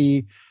 We're going to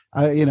be,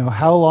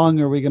 how long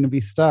are we going to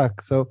be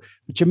stuck? So,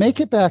 but you make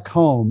it back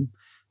home.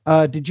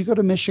 Did you go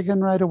to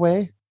Michigan right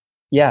away?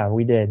 Yeah,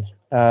 we did.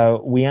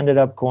 We ended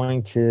up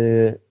going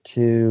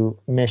to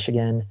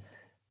Michigan,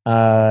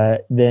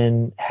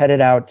 then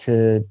headed out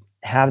to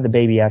have the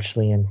baby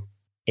actually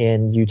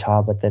in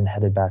Utah, but then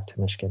headed back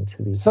to Michigan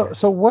to be.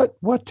 So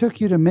what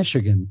took you to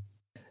Michigan?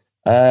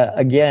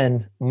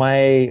 Again,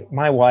 my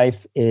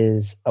wife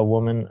is a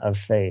woman of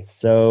faith,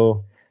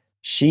 so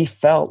she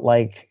felt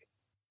like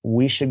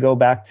we should go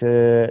back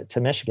to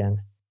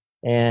Michigan,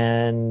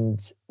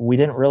 and we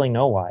didn't really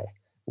know why.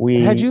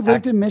 Had you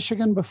lived in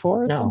Michigan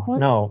before at some point?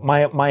 No.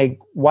 My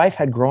wife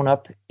had grown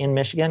up in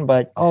Michigan,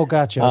 but oh,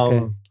 gotcha.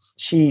 Okay.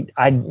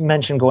 I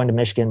mentioned going to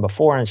Michigan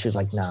before, and she was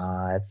like,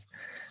 "Nah,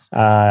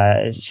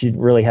 she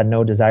really had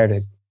no desire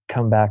to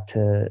come back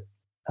to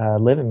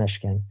live in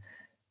Michigan."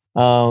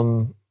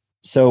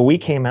 So we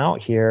came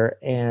out here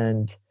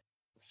and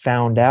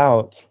found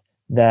out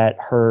that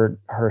her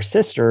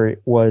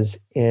sister was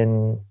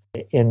in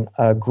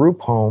a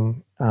group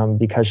home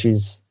because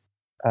she's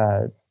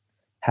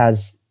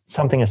has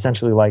something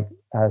essentially like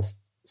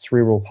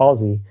cerebral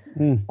palsy,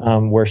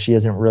 where she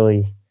isn't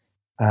really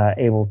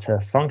able to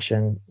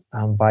function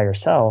by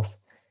herself.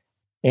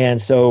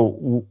 And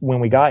so when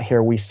we got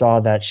here, we saw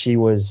that she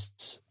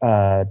was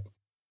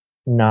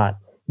not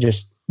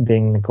just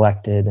being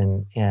neglected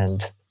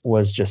and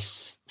was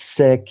just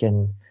sick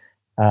and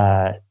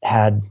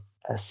had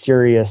a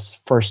serious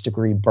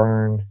first-degree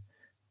burn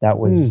that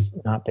was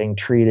not being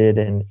treated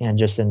and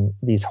just in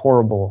these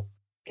horrible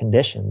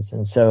conditions.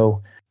 And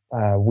so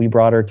we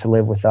brought her to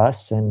live with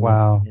us. And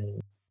wow.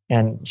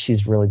 And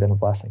she's really been a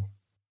blessing.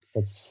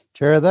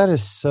 Jared, that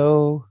is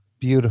so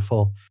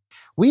beautiful.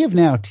 We have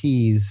now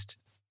teased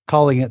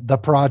calling it the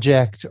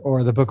project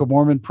or the Book of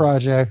Mormon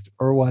project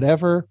or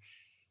whatever.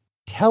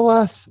 Tell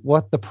us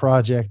what the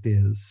project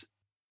is.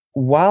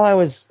 While I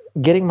was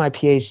getting my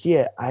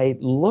PhD, I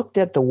looked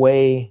at the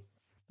way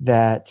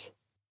that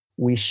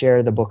we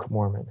share the Book of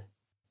Mormon.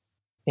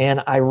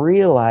 And I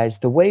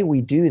realized the way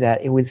we do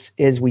that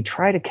is we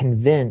try to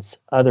convince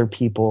other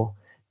people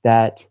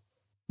that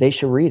they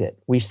should read it.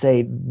 We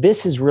say,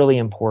 this is really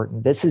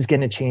important. This is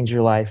going to change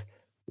your life.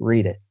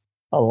 Read it.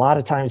 A lot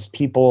of times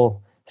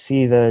people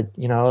see the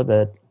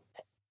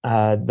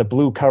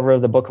blue cover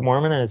of the Book of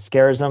Mormon and it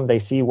scares them. They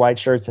see white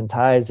shirts and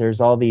ties.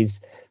 There's all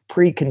these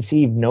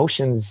preconceived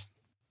notions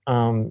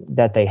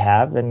that they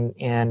have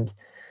and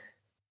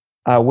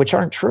which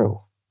aren't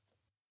true.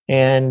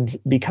 And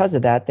because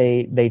of that,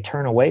 they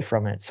turn away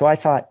from it. So I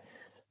thought,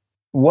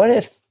 what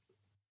if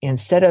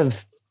instead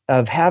of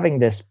having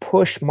this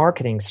push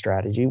marketing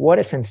strategy, what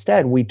if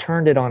instead we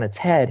turned it on its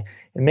head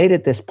and made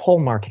it this pull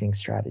marketing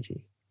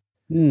strategy?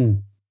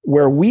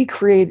 Where we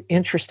create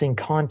interesting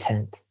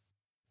content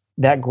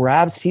that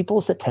grabs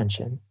people's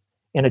attention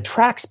and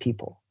attracts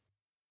people.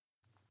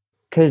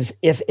 Because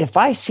if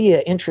I see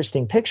an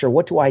interesting picture,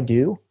 what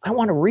do? I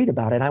want to read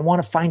about it. I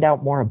want to find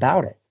out more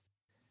about it,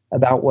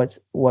 about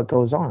what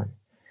goes on.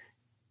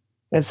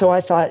 And so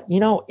I thought,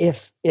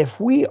 if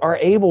we are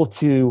able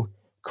to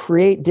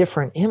create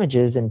different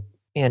images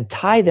and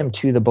tie them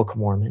to the Book of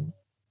Mormon,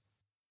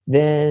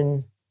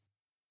 then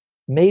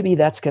maybe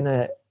that's going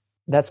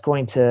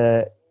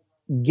to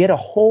get a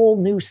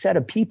whole new set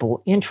of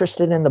people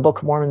interested in the Book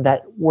of Mormon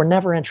that were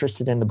never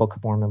interested in the Book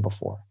of Mormon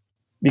before.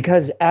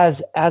 Because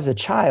as a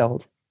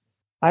child,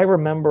 I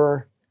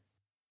remember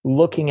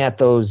looking at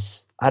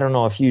those, I don't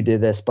know if you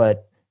did this,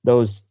 but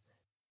those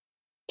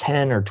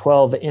 10 or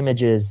 12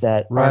 images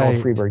that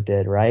Arnold Freeberg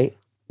did, right?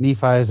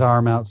 Nephi's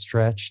arm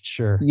outstretched,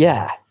 sure.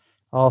 Yeah.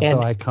 Also and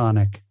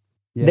iconic.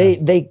 Yeah.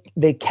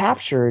 They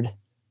captured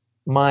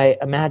my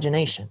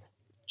imagination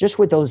just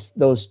with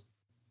those,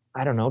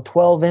 I don't know,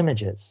 12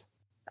 images.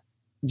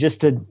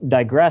 Just to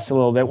digress a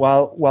little bit,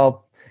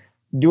 while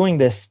doing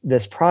this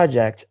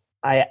project,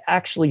 I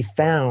actually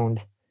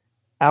found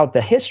out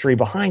the history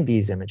behind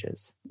these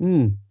images.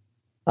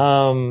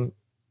 For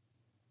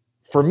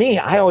me,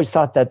 I always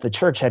thought that the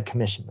church had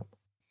commissioned them.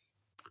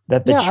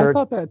 That the church, I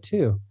thought that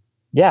too.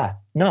 Yeah,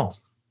 no.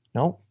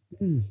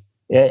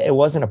 It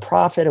wasn't a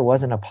prophet. It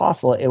wasn't an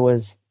apostle. It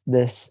was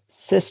this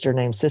sister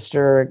named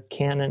Sister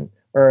Cannon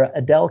or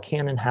Adele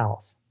Cannon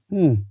House.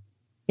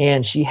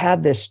 And she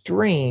had this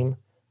dream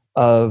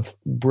of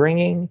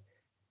bringing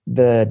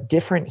the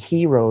different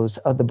heroes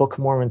of the Book of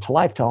Mormon to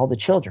life to all the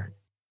children.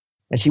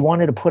 And she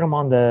wanted to put them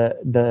on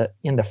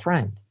in the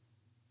Friend.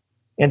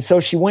 And so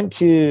she went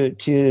to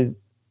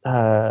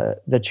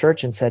the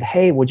church and said,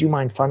 "Hey, would you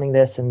mind funding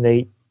this?" And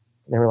they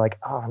were like,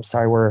 "Oh, I'm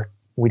sorry,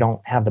 we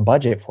don't have the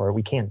budget for it.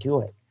 We can't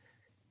do it."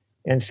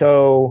 And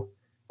so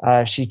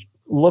she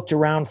looked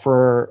around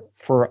for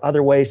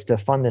other ways to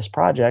fund this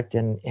project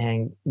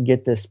and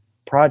give this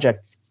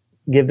project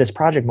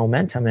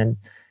momentum,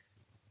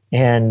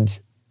 and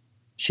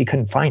she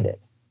couldn't find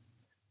it.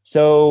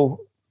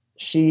 So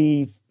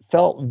she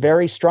felt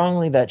very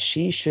strongly that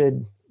she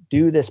should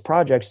do this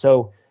project.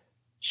 So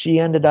she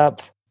ended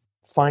up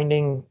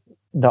finding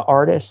the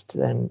artist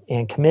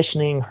and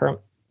commissioning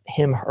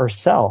him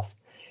herself.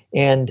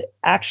 And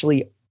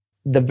actually,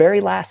 the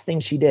very last thing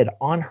she did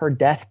on her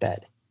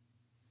deathbed,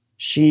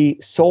 she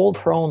sold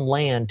her own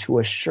land to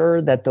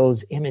assure that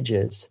those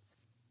images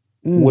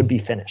would be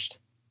finished.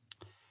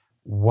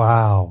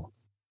 Wow.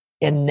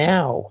 And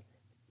now,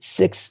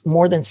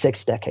 more than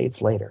 6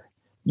 decades later,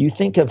 you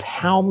think of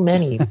how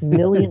many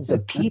millions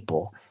of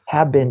people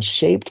have been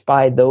shaped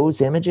by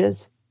those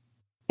images.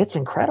 It's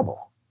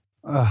incredible.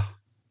 That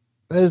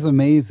is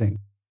amazing.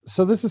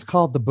 So this is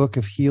called the Book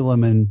of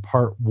Helaman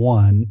Part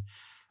 1.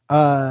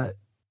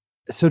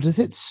 So does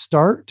it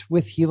start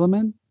with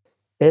Helaman?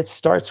 It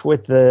starts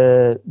with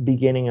the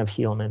beginning of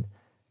Helaman,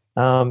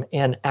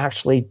 and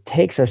actually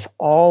takes us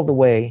all the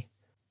way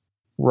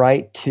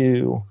right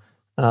to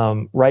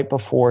right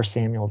before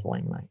Samuel the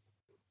Lamanite.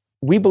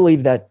 We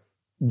believe that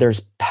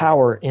there's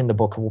power in the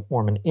Book of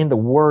Mormon, in the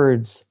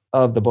words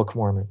of the Book of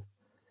Mormon.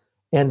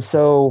 And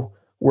so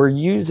we're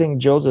using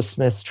Joseph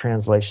Smith's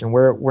translation.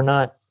 We're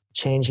not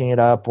changing it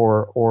up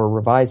or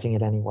revising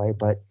it anyway,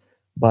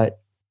 but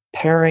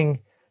pairing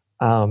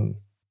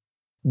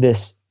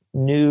this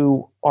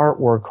new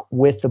artwork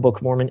with the Book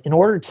of Mormon in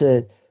order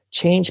to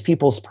change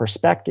people's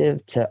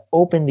perspective, to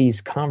open these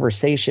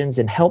conversations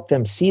and help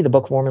them see the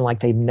Book of Mormon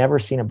like they've never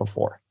seen it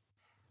before.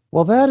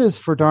 Well, that is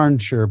for darn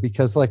sure,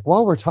 because like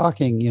while we're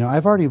talking,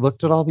 I've already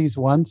looked at all these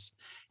once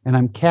and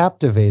I'm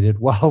captivated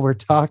while we're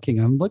talking.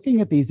 I'm looking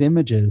at these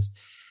images.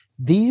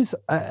 These,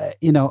 I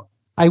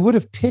would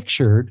have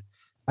pictured,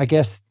 I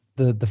guess,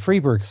 the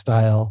Freeberg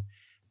style,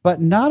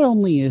 but not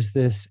only is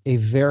this a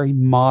very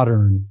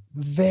modern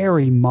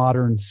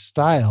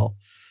style,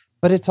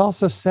 but it's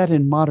also set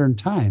in modern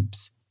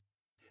times.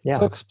 Yeah.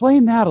 So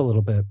explain that a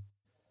little bit.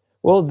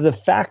 Well, the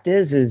fact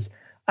is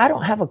I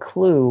don't have a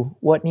clue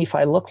what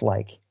Nephi looked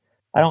like.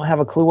 I don't have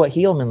a clue what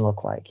Helaman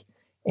looked like.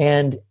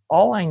 And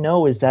all I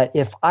know is that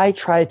if I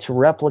try to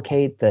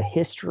replicate the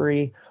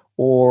history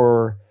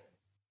or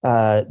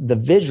the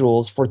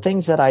visuals for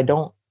things that I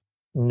don't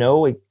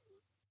know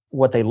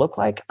what they look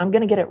like, I'm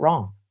going to get it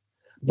wrong.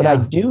 But I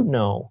do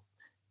know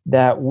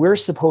that we're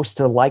supposed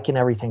to liken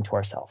everything to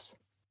ourselves.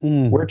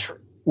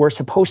 We're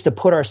supposed to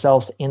put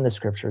ourselves in the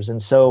scriptures.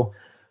 And so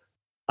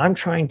I'm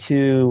trying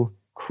to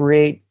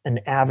create an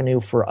avenue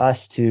for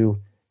us to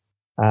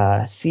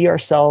see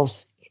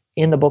ourselves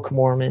in the Book of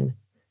Mormon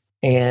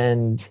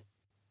and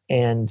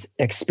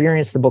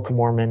experience the Book of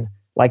Mormon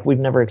like we've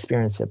never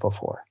experienced it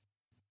before.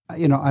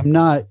 I'm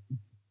not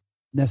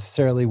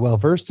necessarily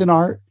well-versed in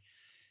art,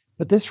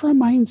 but this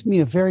reminds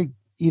me of very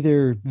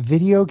either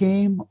video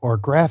game or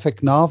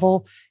graphic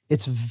novel.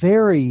 It's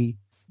very,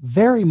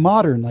 very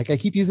modern. Like I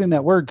keep using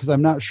that word because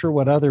I'm not sure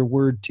what other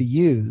word to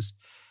use,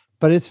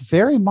 but it's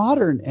very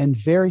modern and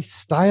very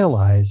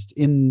stylized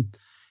in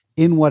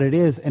what it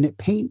is. And it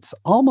paints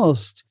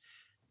almost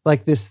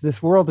like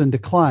this world in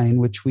decline,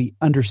 which we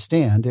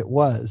understand it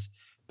was,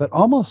 but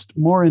almost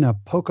more in a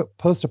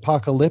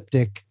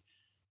post-apocalyptic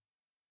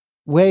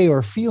way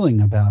or feeling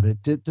about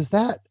it. Does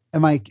that,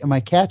 am I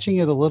catching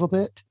it a little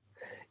bit?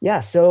 Yeah,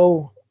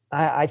 so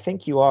I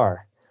think you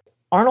are.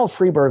 Arnold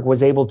Freeberg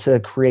was able to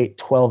create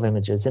 12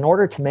 images. In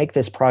order to make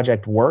this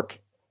project work,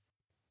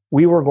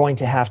 we were going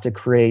to have to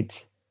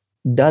create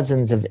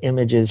dozens of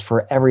images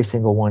for every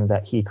single one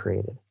that he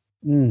created.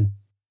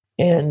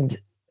 And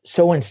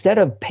so instead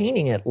of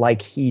painting it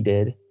like he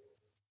did,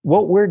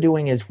 what we're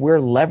doing is we're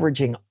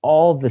leveraging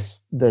all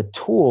the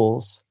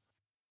tools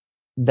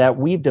that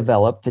we've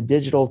developed, the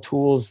digital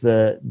tools,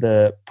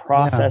 the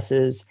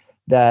processes,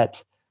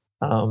 that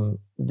the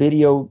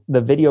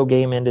video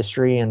game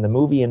industry and the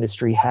movie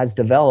industry has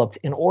developed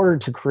in order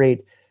to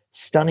create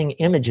stunning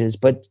images,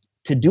 but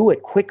to do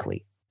it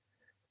quickly.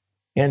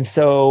 And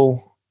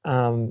so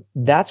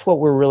that's what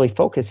we're really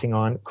focusing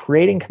on,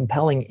 creating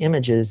compelling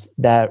images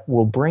that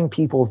will bring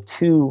people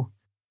to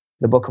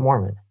the Book of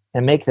Mormon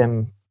and make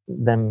them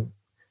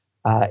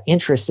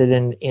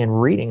interested in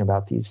reading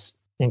about these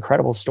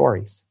incredible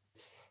stories.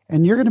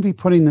 And you're going to be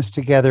putting this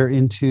together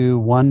into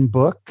one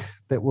book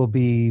that will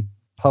be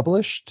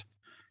published.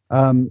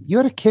 You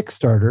had a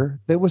Kickstarter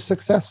that was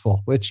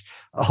successful, which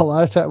a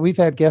lot of times we've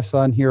had guests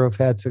on here who've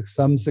had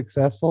some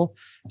successful,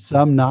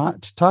 some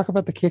not. Talk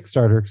about the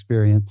Kickstarter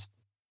experience.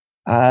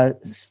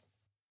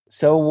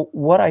 So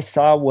what I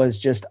saw was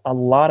just a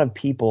lot of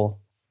people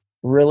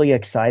really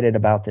excited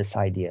about this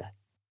idea.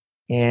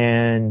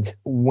 And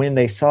when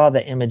they saw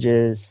the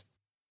images,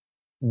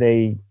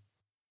 they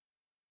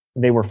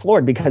were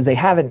floored because they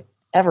haven't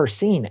ever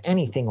seen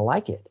anything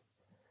like it.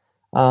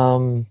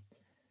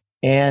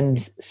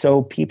 And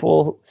so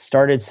people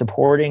started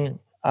supporting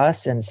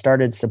us and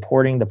started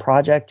supporting the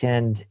project.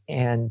 And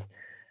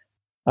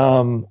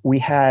we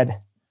had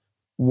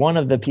one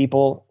of the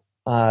people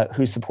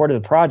who supported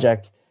the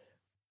project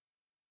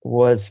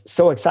was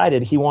so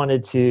excited. He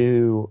wanted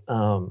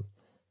to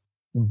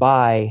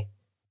buy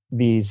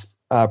these,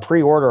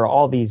 pre-order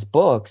all these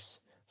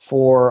books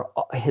for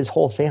his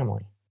whole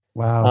family.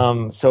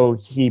 Wow. So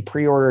he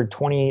pre-ordered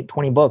 20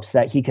 books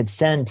that he could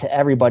send to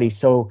everybody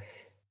so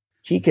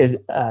he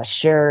could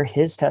share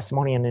his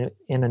testimony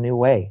in a new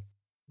way.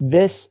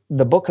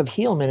 The Book of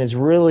Helaman is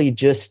really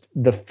just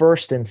the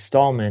first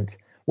installment.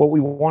 What we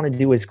want to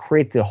do is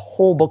create the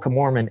whole Book of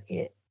Mormon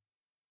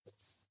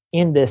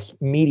in this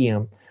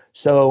medium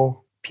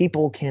so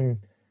people can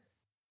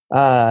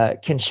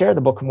share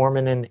the Book of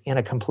Mormon in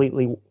a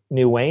completely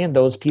new way. And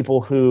those people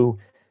who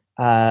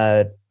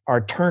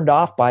are turned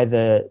off by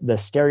the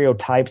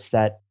stereotypes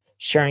that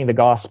sharing the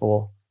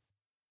gospel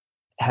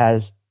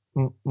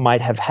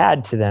might have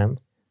had to them,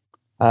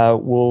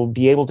 will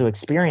be able to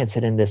experience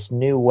it in this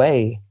new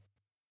way,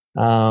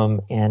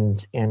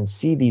 and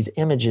see these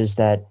images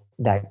that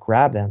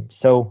grab them.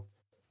 So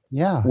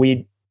yeah,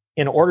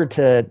 in order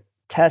to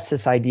test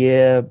this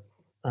idea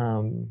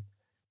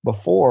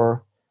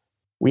before,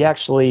 we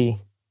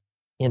actually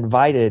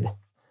invited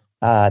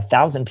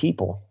 1,000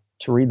 people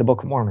to read the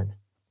Book of Mormon.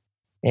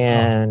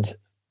 And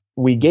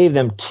we gave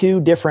them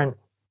 2 different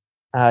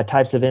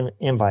types of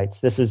invites.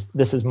 This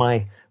is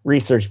my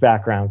research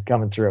background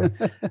coming through.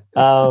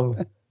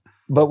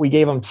 But we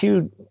gave them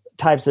 2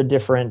 types of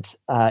different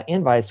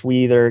invites. We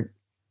either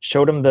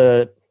showed them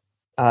the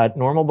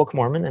normal Book of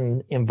Mormon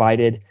and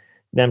invited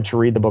them to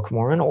read the Book of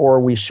Mormon, or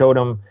we showed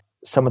them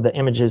some of the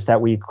images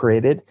that we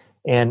created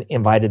and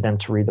invited them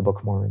to read the Book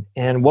of Mormon.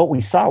 And what we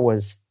saw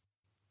was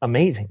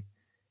amazing.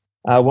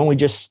 When we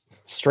just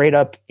straight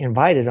up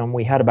invited them,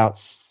 we had about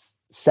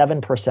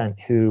 7%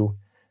 who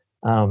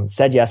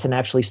said yes and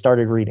actually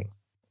started reading,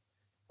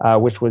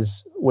 which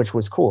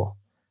was cool.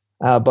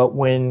 But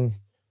when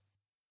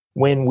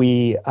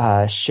we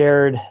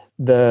shared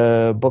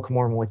the Book of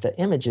Mormon with the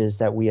images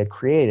that we had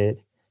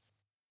created,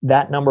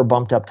 that number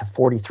bumped up to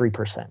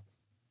 43%.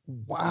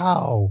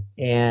 Wow!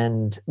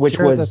 And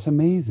that's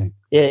amazing.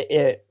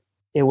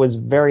 It was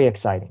very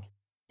exciting.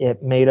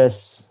 It made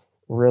us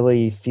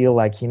really feel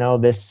like,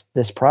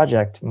 this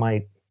project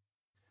might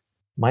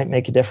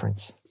make a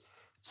difference.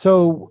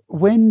 So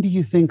when do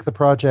you think the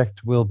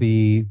project will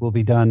be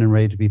done and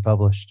ready to be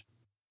published?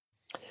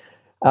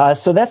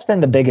 So that's been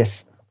the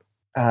biggest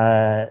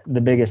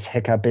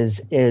hiccup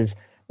is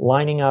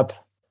lining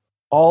up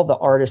all the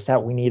artists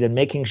that we need and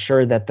making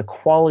sure that the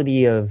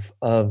quality of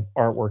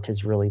artwork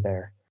is really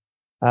there.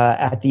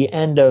 At the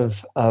end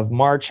of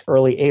March,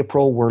 early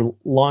April, we're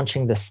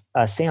launching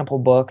a sample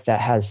book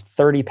that has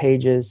 30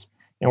 pages,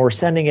 and we're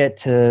sending it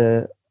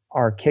to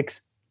our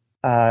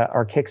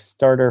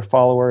Kickstarter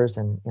followers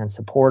and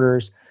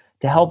supporters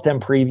to help them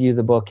preview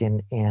the book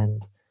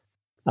and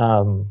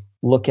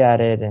look at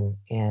it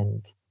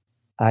and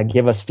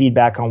give us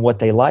feedback on what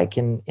they like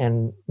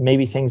and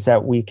maybe things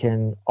that we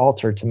can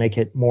alter to make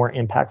it more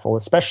impactful,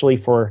 especially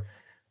for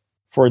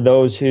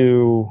those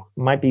who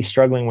might be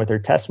struggling with their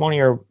testimony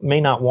or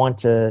may not want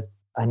to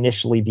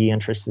initially be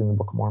interested in the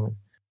Book of Mormon.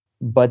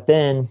 But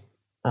then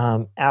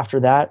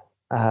after that,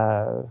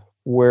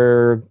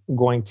 we're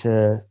going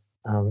to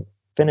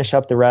finish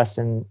up the rest,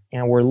 and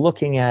we're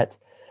looking at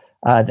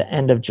the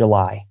end of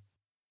July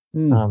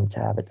to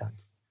have it done.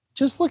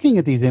 Just looking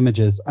at these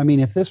images, I mean,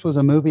 if this was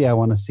a movie, I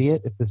want to see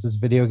it. If this is a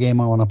video game,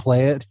 I want to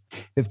play it.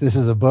 If this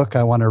is a book,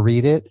 I want to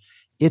read it.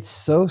 It's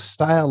so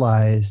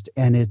stylized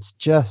and it's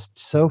just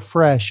so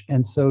fresh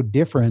and so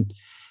different.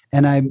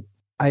 And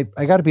I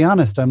got to be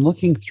honest, I'm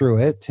looking through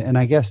it, and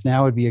I guess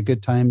now would be a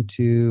good time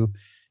to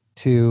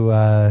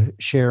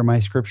share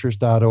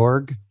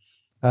myscriptures.org.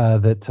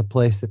 That's a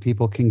place that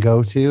people can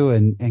go to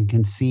and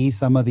can see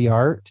some of the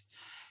art.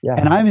 Yeah.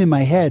 And I'm in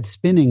my head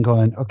spinning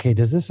going, okay,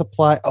 does this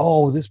apply?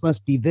 Oh, this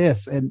must be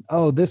this. And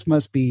oh, this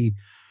must be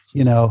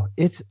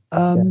It's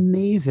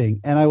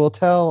amazing. And I will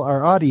tell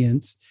our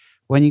audience,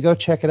 when you go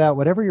check it out,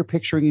 whatever you're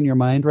picturing in your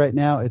mind right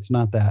now, it's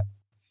not that.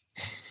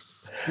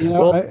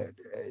 Well,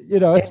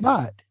 It's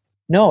not.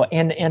 No,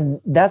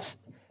 and that's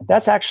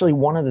actually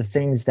one of the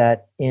things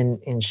that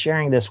in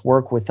sharing this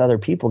work with other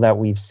people that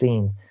we've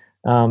seen,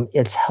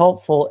 it's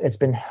helpful. It's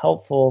been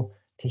helpful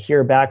to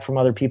hear back from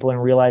other people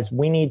and realize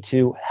we need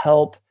to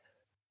help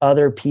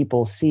other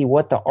people see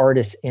what the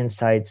artist's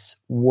insights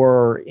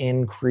were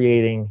in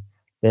creating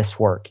this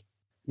work.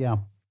 Yeah.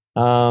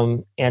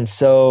 And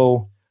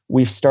so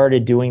we've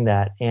started doing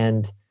that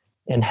and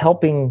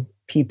helping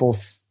people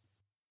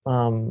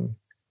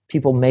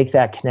make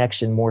that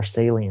connection more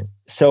salient.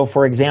 So,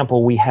 for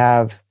example, we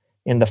have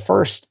in the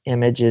first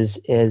image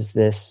is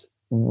this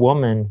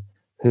woman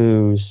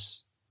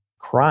who's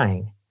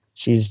crying.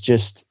 She's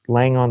just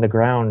laying on the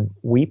ground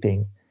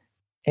weeping.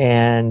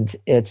 And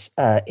it's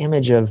an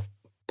image of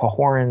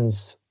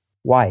Pahoran's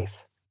wife.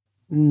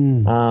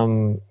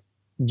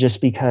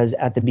 Just because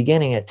at the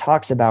beginning it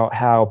talks about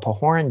how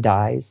Pahoran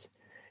dies.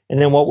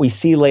 And then what we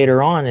see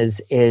later on is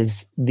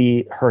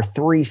her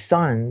three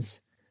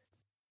sons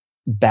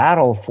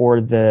battle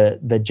for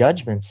the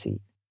judgment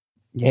seat.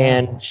 Yeah.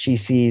 And she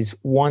sees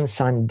one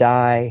son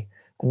die,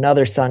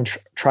 another son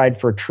tried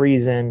for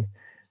treason,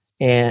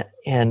 and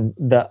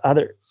the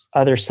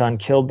other son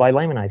killed by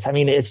Lamanites. I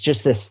mean, it's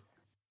just this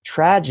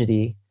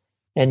tragedy.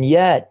 And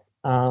yet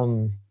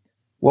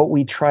what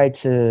we try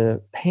to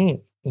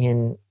paint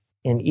in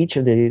each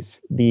of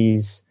these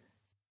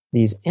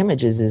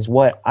images is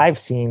what I've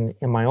seen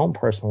in my own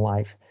personal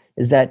life,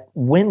 is that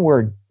when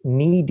we're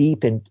knee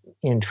deep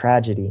in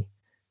tragedy,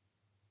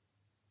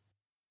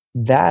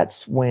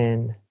 that's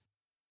when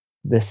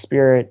the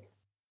Spirit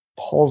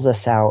pulls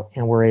us out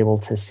and we're able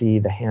to see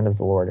the hand of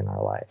the Lord in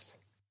our lives.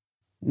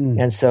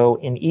 And so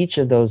in each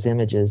of those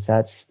images,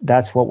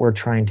 that's what we're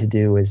trying to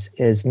do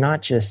is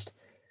not just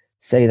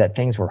say that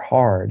things were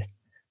hard,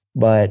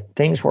 but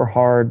things were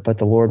hard, but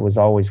the Lord was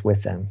always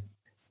with them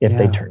if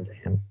they turned to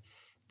him.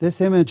 This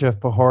image of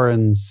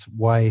Pahoran's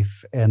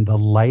wife and the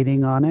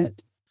lighting on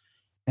it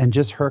and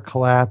just her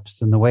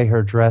collapse and the way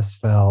her dress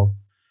fell,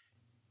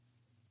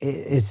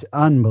 it's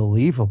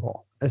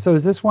unbelievable. So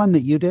is this one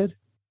that you did?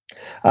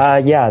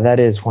 Yeah, that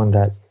is one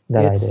that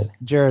I did.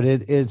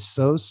 Jared, it's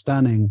so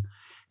stunning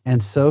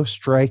and so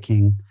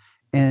striking.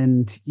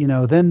 And,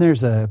 then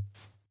there's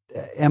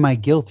Am I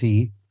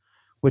Guilty,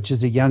 which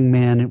is a young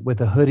man with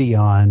a hoodie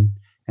on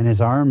and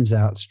his arms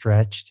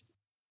outstretched.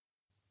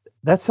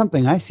 That's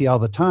something I see all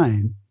the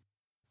time,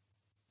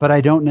 but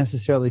I don't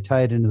necessarily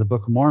tie it into the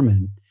Book of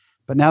Mormon.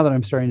 But now that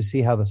I'm starting to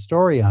see how the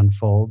story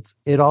unfolds,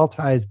 it all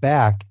ties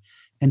back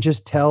and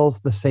just tells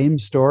the same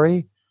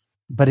story,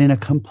 but in a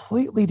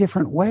completely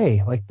different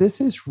way. Like, this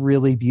is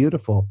really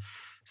beautiful.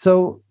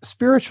 So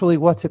spiritually,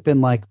 what's it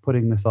been like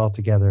putting this all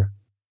together?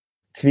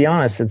 To be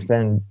honest, it's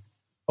been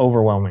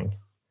overwhelming.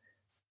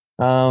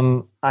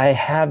 I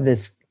have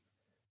this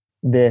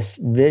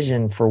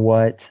vision for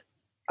what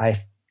I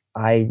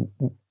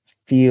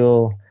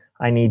feel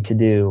I need to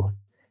do,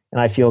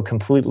 and I feel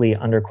completely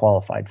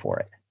underqualified for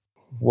it.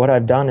 What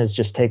I've done is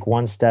just take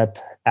one step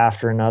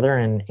after another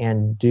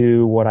and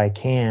do what I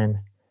can.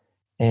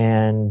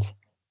 And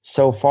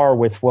so far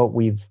with what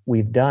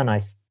we've done,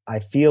 I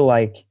feel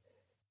like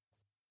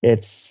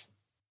it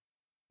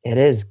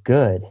is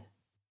good.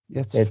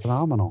 It's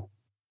phenomenal.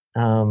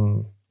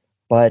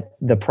 But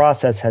the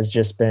process has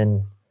just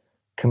been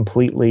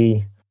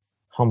completely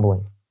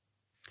humbling.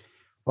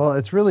 Well,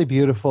 it's really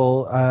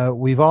beautiful.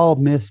 We've all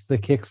missed the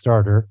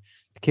Kickstarter.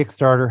 The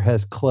Kickstarter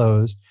has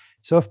closed.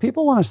 So if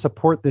people want to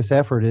support this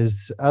effort,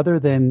 is other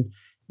than,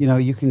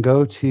 you can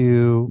go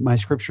to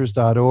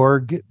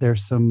myscriptures.org.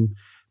 There's some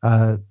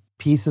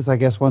pieces, I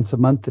guess, once a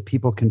month that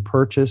people can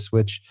purchase,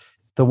 which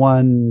the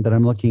one that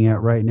I'm looking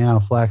at right now,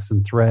 Flax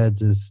and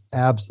Threads, is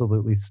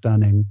absolutely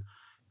stunning.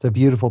 It's a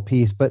beautiful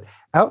piece. But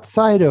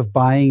outside of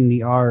buying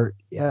the art,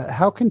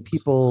 how can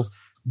people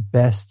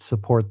best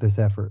support this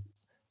effort?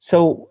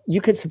 So you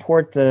could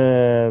support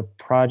the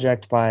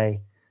project by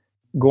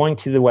going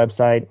to the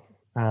website,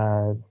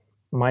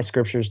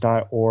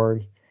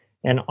 myscriptures.org.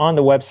 And on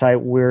the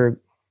website, we're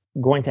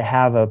going to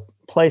have a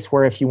place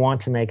where if you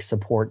want to make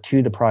support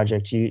to the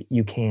project,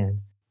 you can.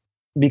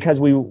 Because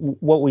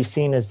what we've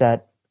seen is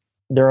that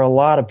there are a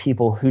lot of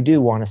people who do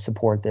want to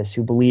support this,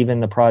 who believe in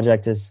the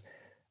project as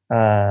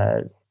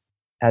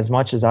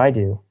much as I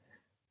do,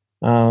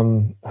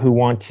 who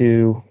want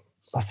to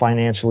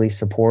financially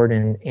support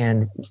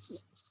and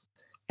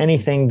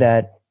anything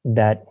that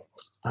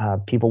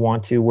people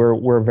want to.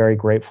 We're very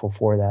grateful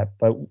for that,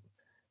 but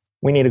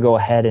we need to go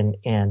ahead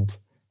and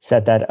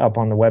set that up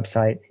on the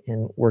website,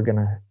 and we're going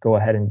to go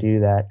ahead and do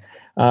that.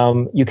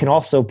 You can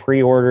also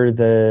pre-order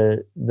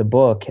the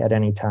book at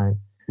any time.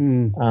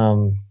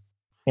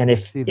 And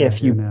if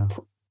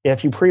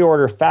you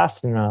pre-order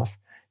fast enough,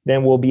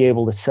 then we'll be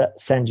able to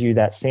send you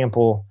that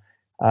sample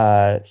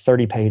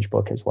 30-page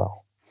book as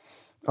well.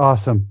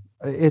 Awesome.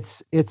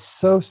 It's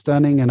so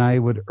stunning, and I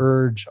would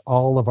urge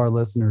all of our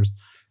listeners,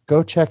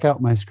 go check out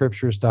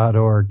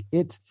myscriptures.org.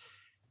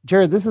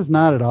 Jared, this is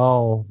not at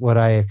all what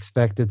I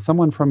expected.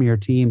 Someone from your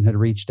team had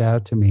reached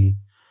out to me,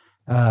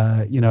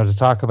 to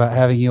talk about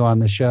having you on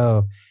the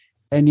show.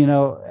 And,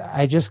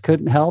 I just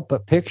couldn't help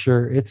but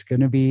picture it's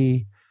going to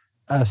be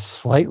a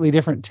slightly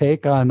different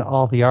take on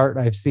all the art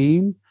I've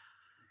seen.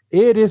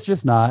 It is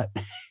just not.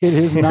 It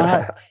is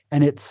not.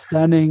 And it's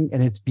stunning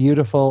and it's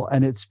beautiful.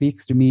 And it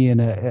speaks to me in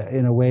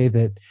a way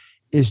that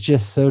is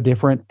just so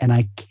different. And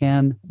I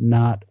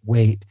cannot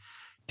wait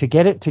to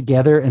get it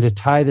together and to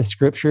tie the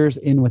scriptures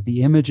in with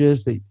the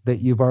images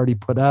that you've already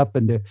put up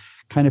and to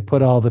kind of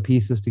put all the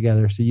pieces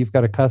together. So you've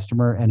got a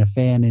customer and a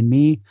fan in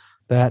me.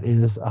 That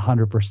is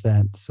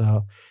 100%.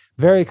 So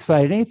very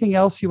excited. Anything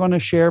else you want to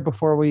share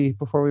before we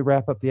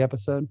wrap up the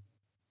episode?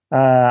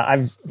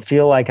 I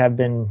feel like I've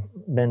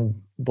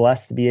been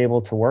blessed to be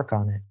able to work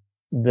on it.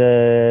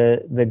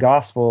 The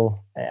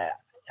gospel,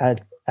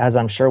 as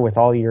I'm sure with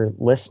all your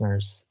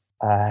listeners,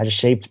 has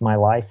shaped my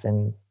life,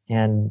 and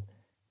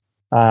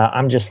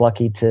I'm just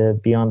lucky to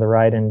be on the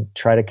ride and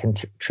try to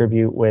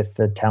contribute with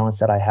the talents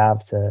that I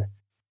have to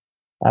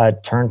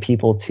turn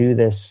people to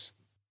this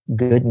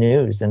good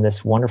news and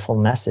this wonderful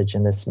message,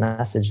 and this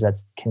message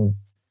that can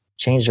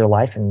change their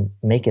life and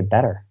make it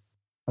better.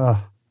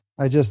 Oh,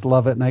 I just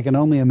love it. And I can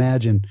only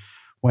imagine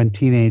when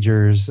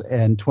teenagers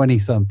and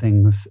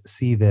 20-somethings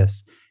see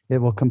this, it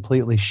will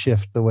completely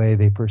shift the way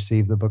they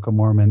perceive the Book of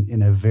Mormon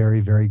in a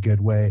very, very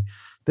good way.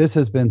 This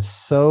has been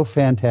so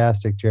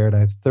fantastic, Jared.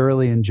 I've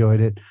thoroughly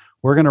enjoyed it.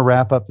 We're going to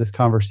wrap up this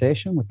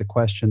conversation with the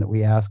question that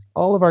we ask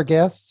all of our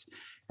guests,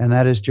 and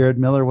that is, Jared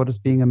Miller, what does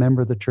being a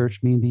member of the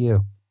church mean to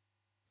you?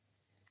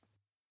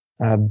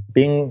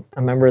 Being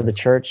a member of the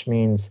church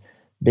means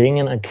being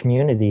in a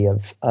community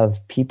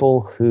of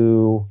people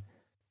who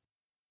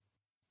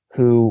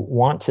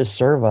want to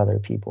serve other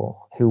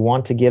people, who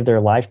want to give their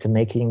life to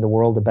making the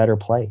world a better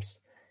place.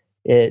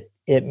 It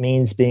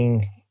means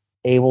being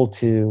able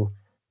to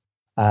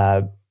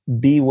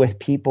be with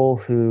people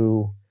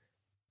who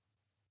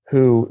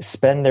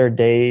spend their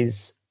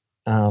days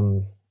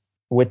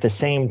with the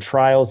same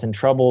trials and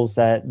troubles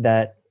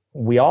that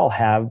we all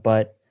have,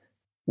 but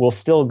will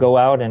still go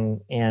out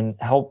and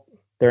help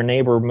their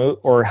neighbor move,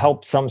 or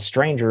help some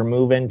stranger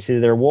move into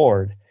their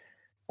ward.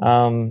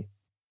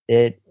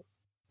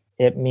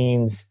 It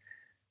means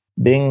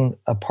being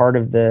a part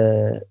of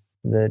the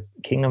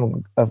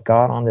kingdom of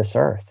God on this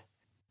earth.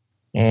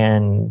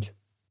 And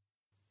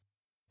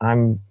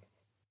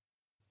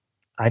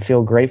I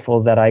feel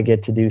grateful that I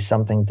get to do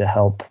something to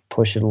help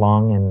push it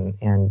along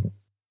and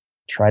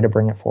try to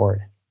bring it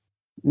forward.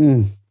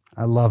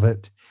 I love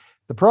it.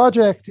 The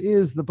project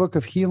is the Book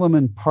of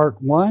Helaman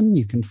Part 1.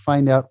 You can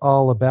find out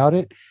all about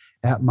it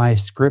at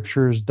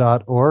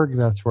myscriptures.org.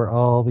 That's where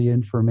all the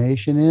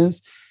information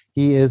is.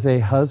 He is a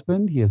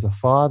husband. He is a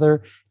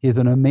father. He is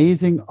an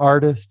amazing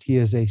artist. He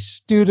is a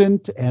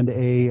student and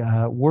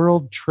a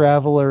world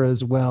traveler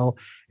as well.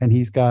 And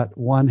he's got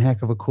one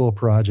heck of a cool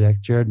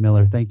project. Jared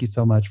Miller, thank you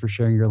so much for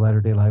sharing your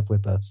latter-day life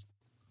with us.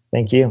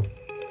 Thank you.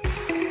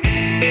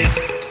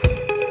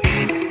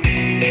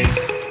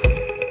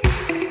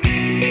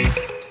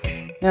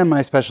 And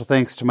my special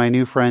thanks to my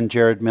new friend,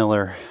 Jared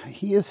Miller.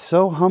 He is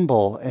so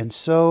humble and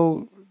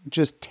so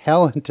just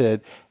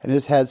talented and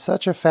has had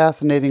such a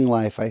fascinating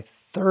life. I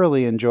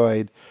thoroughly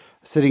enjoyed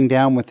sitting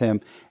down with him.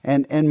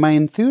 And my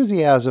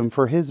enthusiasm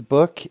for his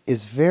book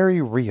is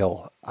very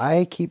real.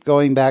 I keep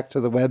going back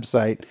to the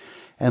website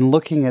and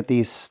looking at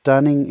these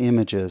stunning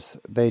images.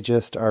 They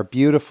just are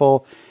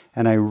beautiful,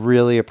 and I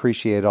really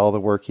appreciate all the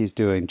work he's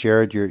doing.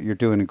 Jared, you're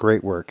doing a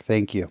great work.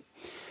 Thank you.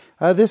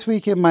 This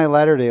week in my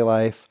latter-day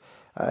life,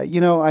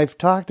 I've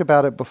talked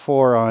about it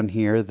before on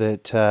here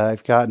that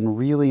I've gotten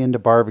really into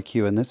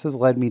barbecue, and this has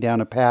led me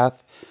down a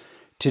path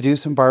to do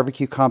some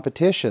barbecue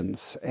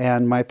competitions.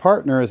 And my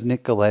partner is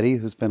Nick Galetti,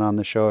 who's been on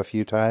the show a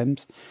few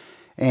times.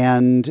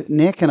 And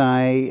Nick and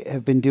I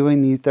have been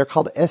doing these, they're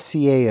called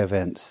SCA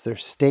events. They're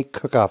Steak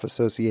Cook-Off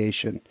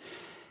Association.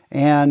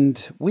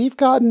 And we've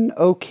gotten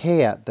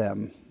okay at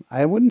them.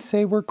 I wouldn't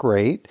say we're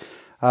great.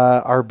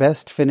 Our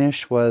best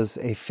finish was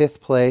a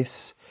 5th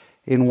place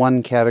in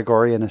one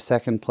category and a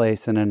 2nd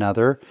place in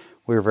another.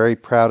 We're very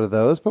proud of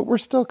those, but we're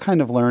still kind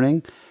of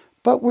learning.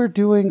 But we're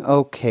doing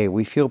okay.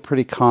 We feel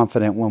pretty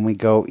confident when we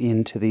go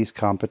into these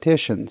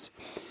competitions.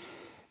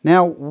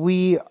 Now,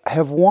 we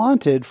have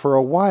wanted for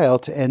a while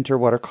to enter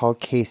what are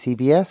called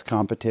KCBS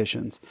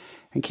competitions.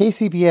 And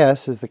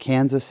KCBS is the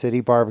Kansas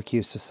City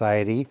Barbecue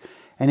Society.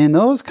 And in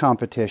those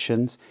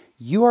competitions,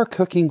 you are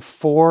cooking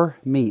 4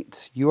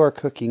 meats. You are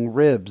cooking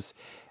ribs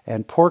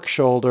and pork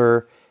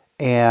shoulder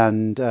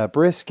and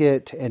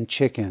brisket and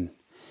chicken.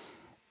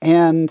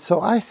 And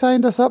so I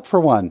signed us up for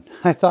one.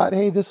 I thought,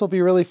 hey, this will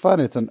be really fun.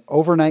 It's an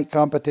overnight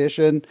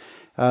competition.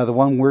 The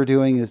one we're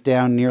doing is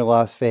down near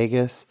Las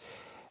Vegas.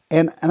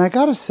 And I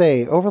got to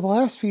say, over the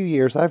last few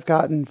years, I've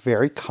gotten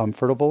very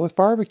comfortable with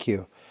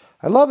barbecue.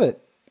 I love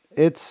it.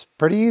 It's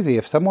pretty easy.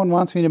 If someone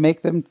wants me to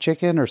make them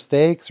chicken or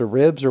steaks or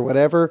ribs or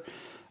whatever,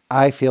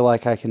 I feel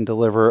like I can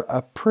deliver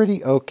a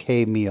pretty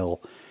okay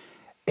meal.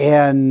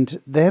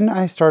 And then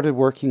I started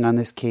working on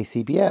this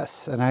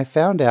KCBS, and I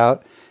found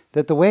out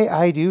that the way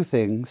I do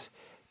things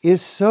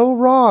is so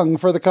wrong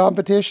for the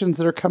competitions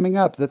that are coming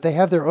up, that they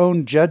have their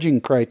own judging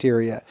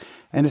criteria.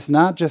 And it's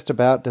not just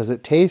about, does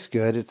it taste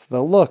good? It's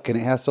the look, and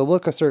it has to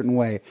look a certain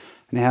way,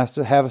 and it has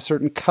to have a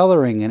certain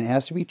coloring, and it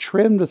has to be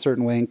trimmed a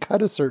certain way and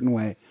cut a certain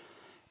way.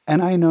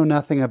 And I know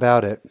nothing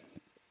about it.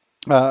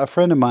 A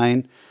friend of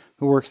mine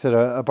who works at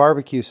a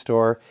barbecue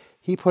store,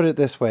 he put it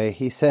this way.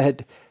 He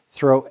said,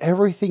 throw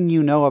everything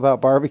you know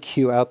about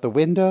barbecue out the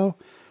window.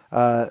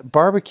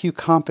 Barbecue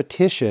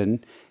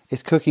competition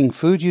is cooking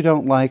food you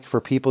don't like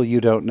for people you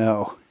don't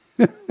know.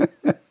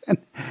 and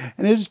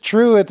it's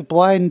true, it's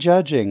blind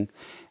judging.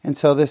 And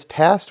so this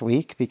past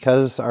week,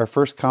 because our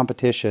first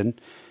competition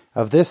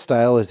of this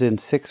style is in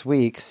 6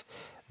 weeks,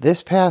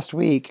 this past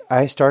week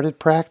I started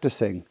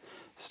practicing,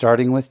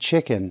 starting with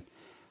chicken.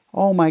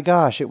 Oh my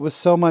gosh, it was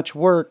so much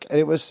work, and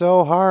it was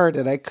so hard,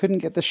 and I couldn't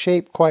get the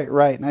shape quite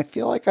right, and I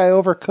feel like I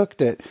overcooked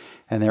it,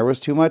 and there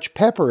was too much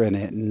pepper in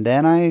it. And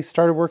then I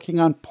started working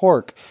on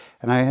pork,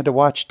 and I had to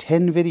watch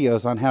 10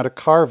 videos on how to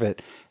carve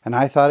it, and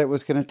I thought it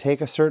was going to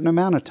take a certain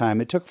amount of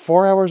time. It took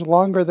 4 hours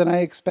longer than I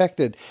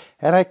expected,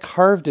 and I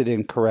carved it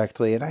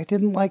incorrectly, and I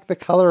didn't like the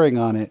coloring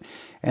on it.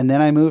 And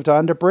then I moved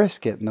on to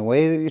brisket and the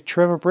way that you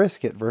trim a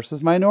brisket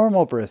versus my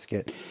normal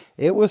brisket.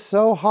 It was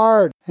so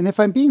hard. And if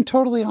I'm being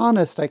totally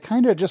honest, I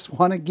kind of just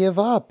want to give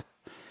up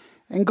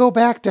and go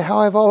back to how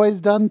I've always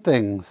done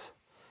things.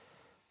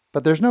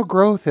 But there's no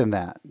growth in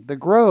that. The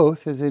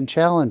growth is in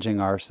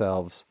challenging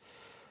ourselves.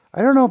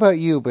 I don't know about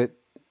you, but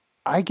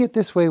I get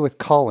this way with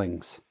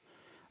callings.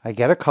 I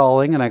get a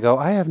calling and I go,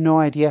 I have no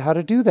idea how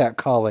to do that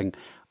calling.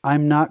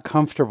 I'm not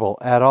comfortable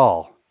at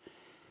all.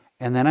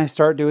 And then I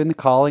start doing the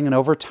calling, and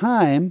over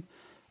time,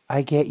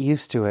 I get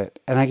used to it,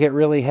 and I get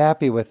really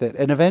happy with it.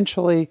 And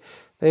eventually,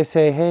 they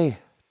say, hey,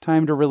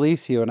 time to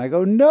release you. And I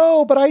go,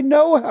 no, but I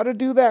know how to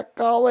do that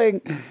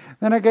calling.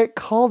 Then I get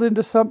called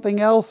into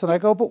something else, and I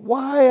go, but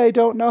why? I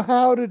don't know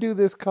how to do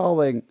this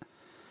calling.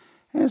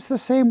 And it's the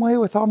same way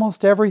with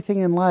almost everything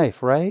in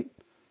life, right?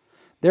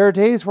 There are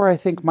days where I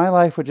think my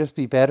life would just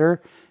be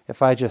better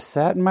if I just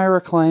sat in my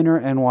recliner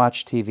and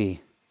watched TV.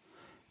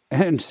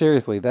 And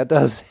seriously, that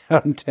does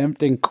sound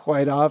tempting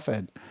quite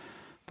often.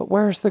 But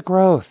where's the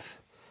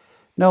growth?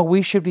 No,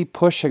 we should be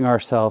pushing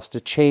ourselves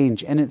to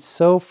change, and it's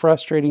so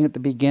frustrating at the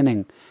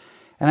beginning.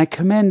 And I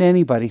commend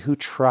anybody who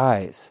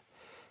tries.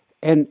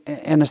 And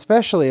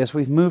especially as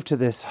we've moved to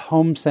this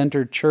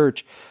home-centered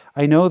church,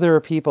 I know there are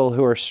people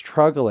who are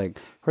struggling,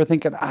 who are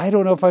thinking, I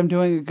don't know if I'm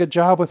doing a good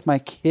job with my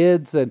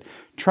kids and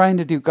trying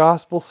to do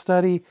gospel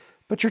study,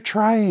 but you're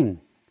trying.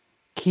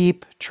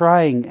 Keep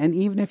trying. And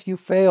even if you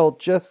fail,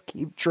 just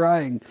keep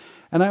trying.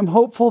 And I'm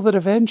hopeful that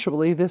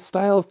eventually this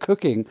style of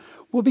cooking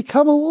will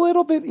become a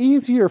little bit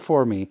easier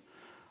for me.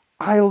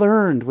 I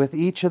learned with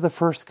each of the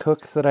first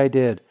cooks that I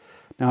did.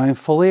 Now I'm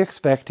fully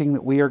expecting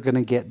that we are going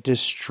to get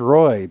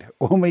destroyed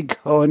when we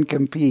go and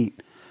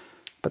compete.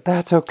 But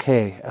that's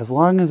okay, as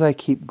long as I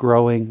keep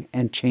growing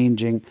and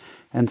changing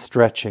and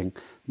stretching.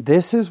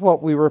 This is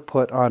what we were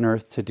put on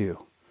earth to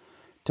do,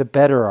 to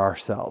better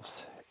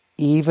ourselves,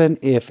 even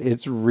if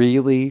it's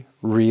really,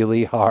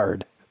 really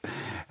hard.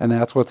 And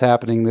that's what's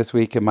happening this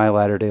week in my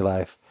Latter-day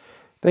Life.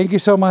 Thank you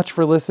so much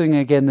for listening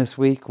again this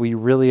week. We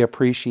really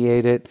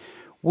appreciate it.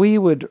 We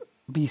would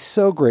be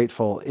so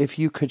grateful if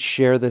you could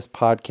share this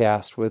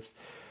podcast with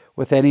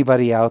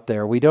anybody out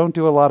there. We don't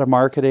do a lot of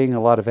marketing, a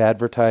lot of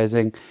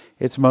advertising.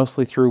 It's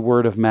mostly through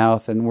word of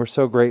mouth, and we're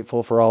so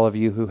grateful for all of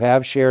you who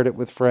have shared it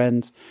with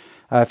friends.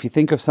 If you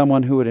think of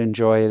someone who would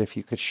enjoy it, if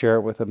you could share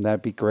it with them,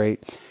 that'd be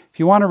great. If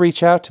you want to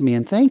reach out to me,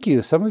 and thank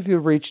you. Some of you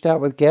have reached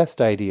out with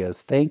guest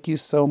ideas. Thank you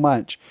so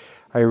much.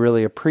 I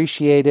really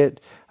appreciate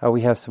it.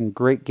 We have some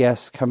great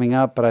guests coming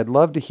up, but I'd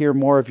love to hear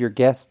more of your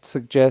guest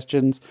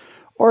suggestions.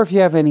 Or if you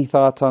have any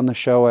thoughts on the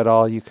show at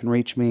all, you can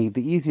reach me.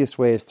 The easiest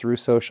way is through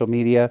social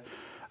media,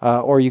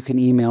 or you can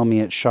email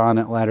me at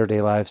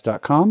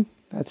Shawn@LatterdayLives.com.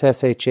 That's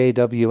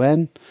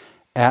SHAWN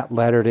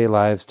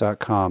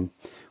 @LatterdayLives.com.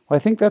 Well, I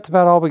think that's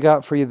about all we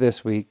got for you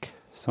this week.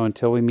 So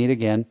until we meet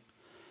again,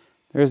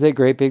 there's a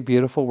great, big,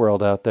 beautiful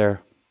world out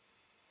there.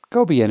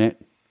 Go be in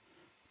it,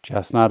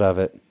 just not of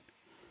it.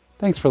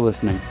 Thanks for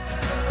listening.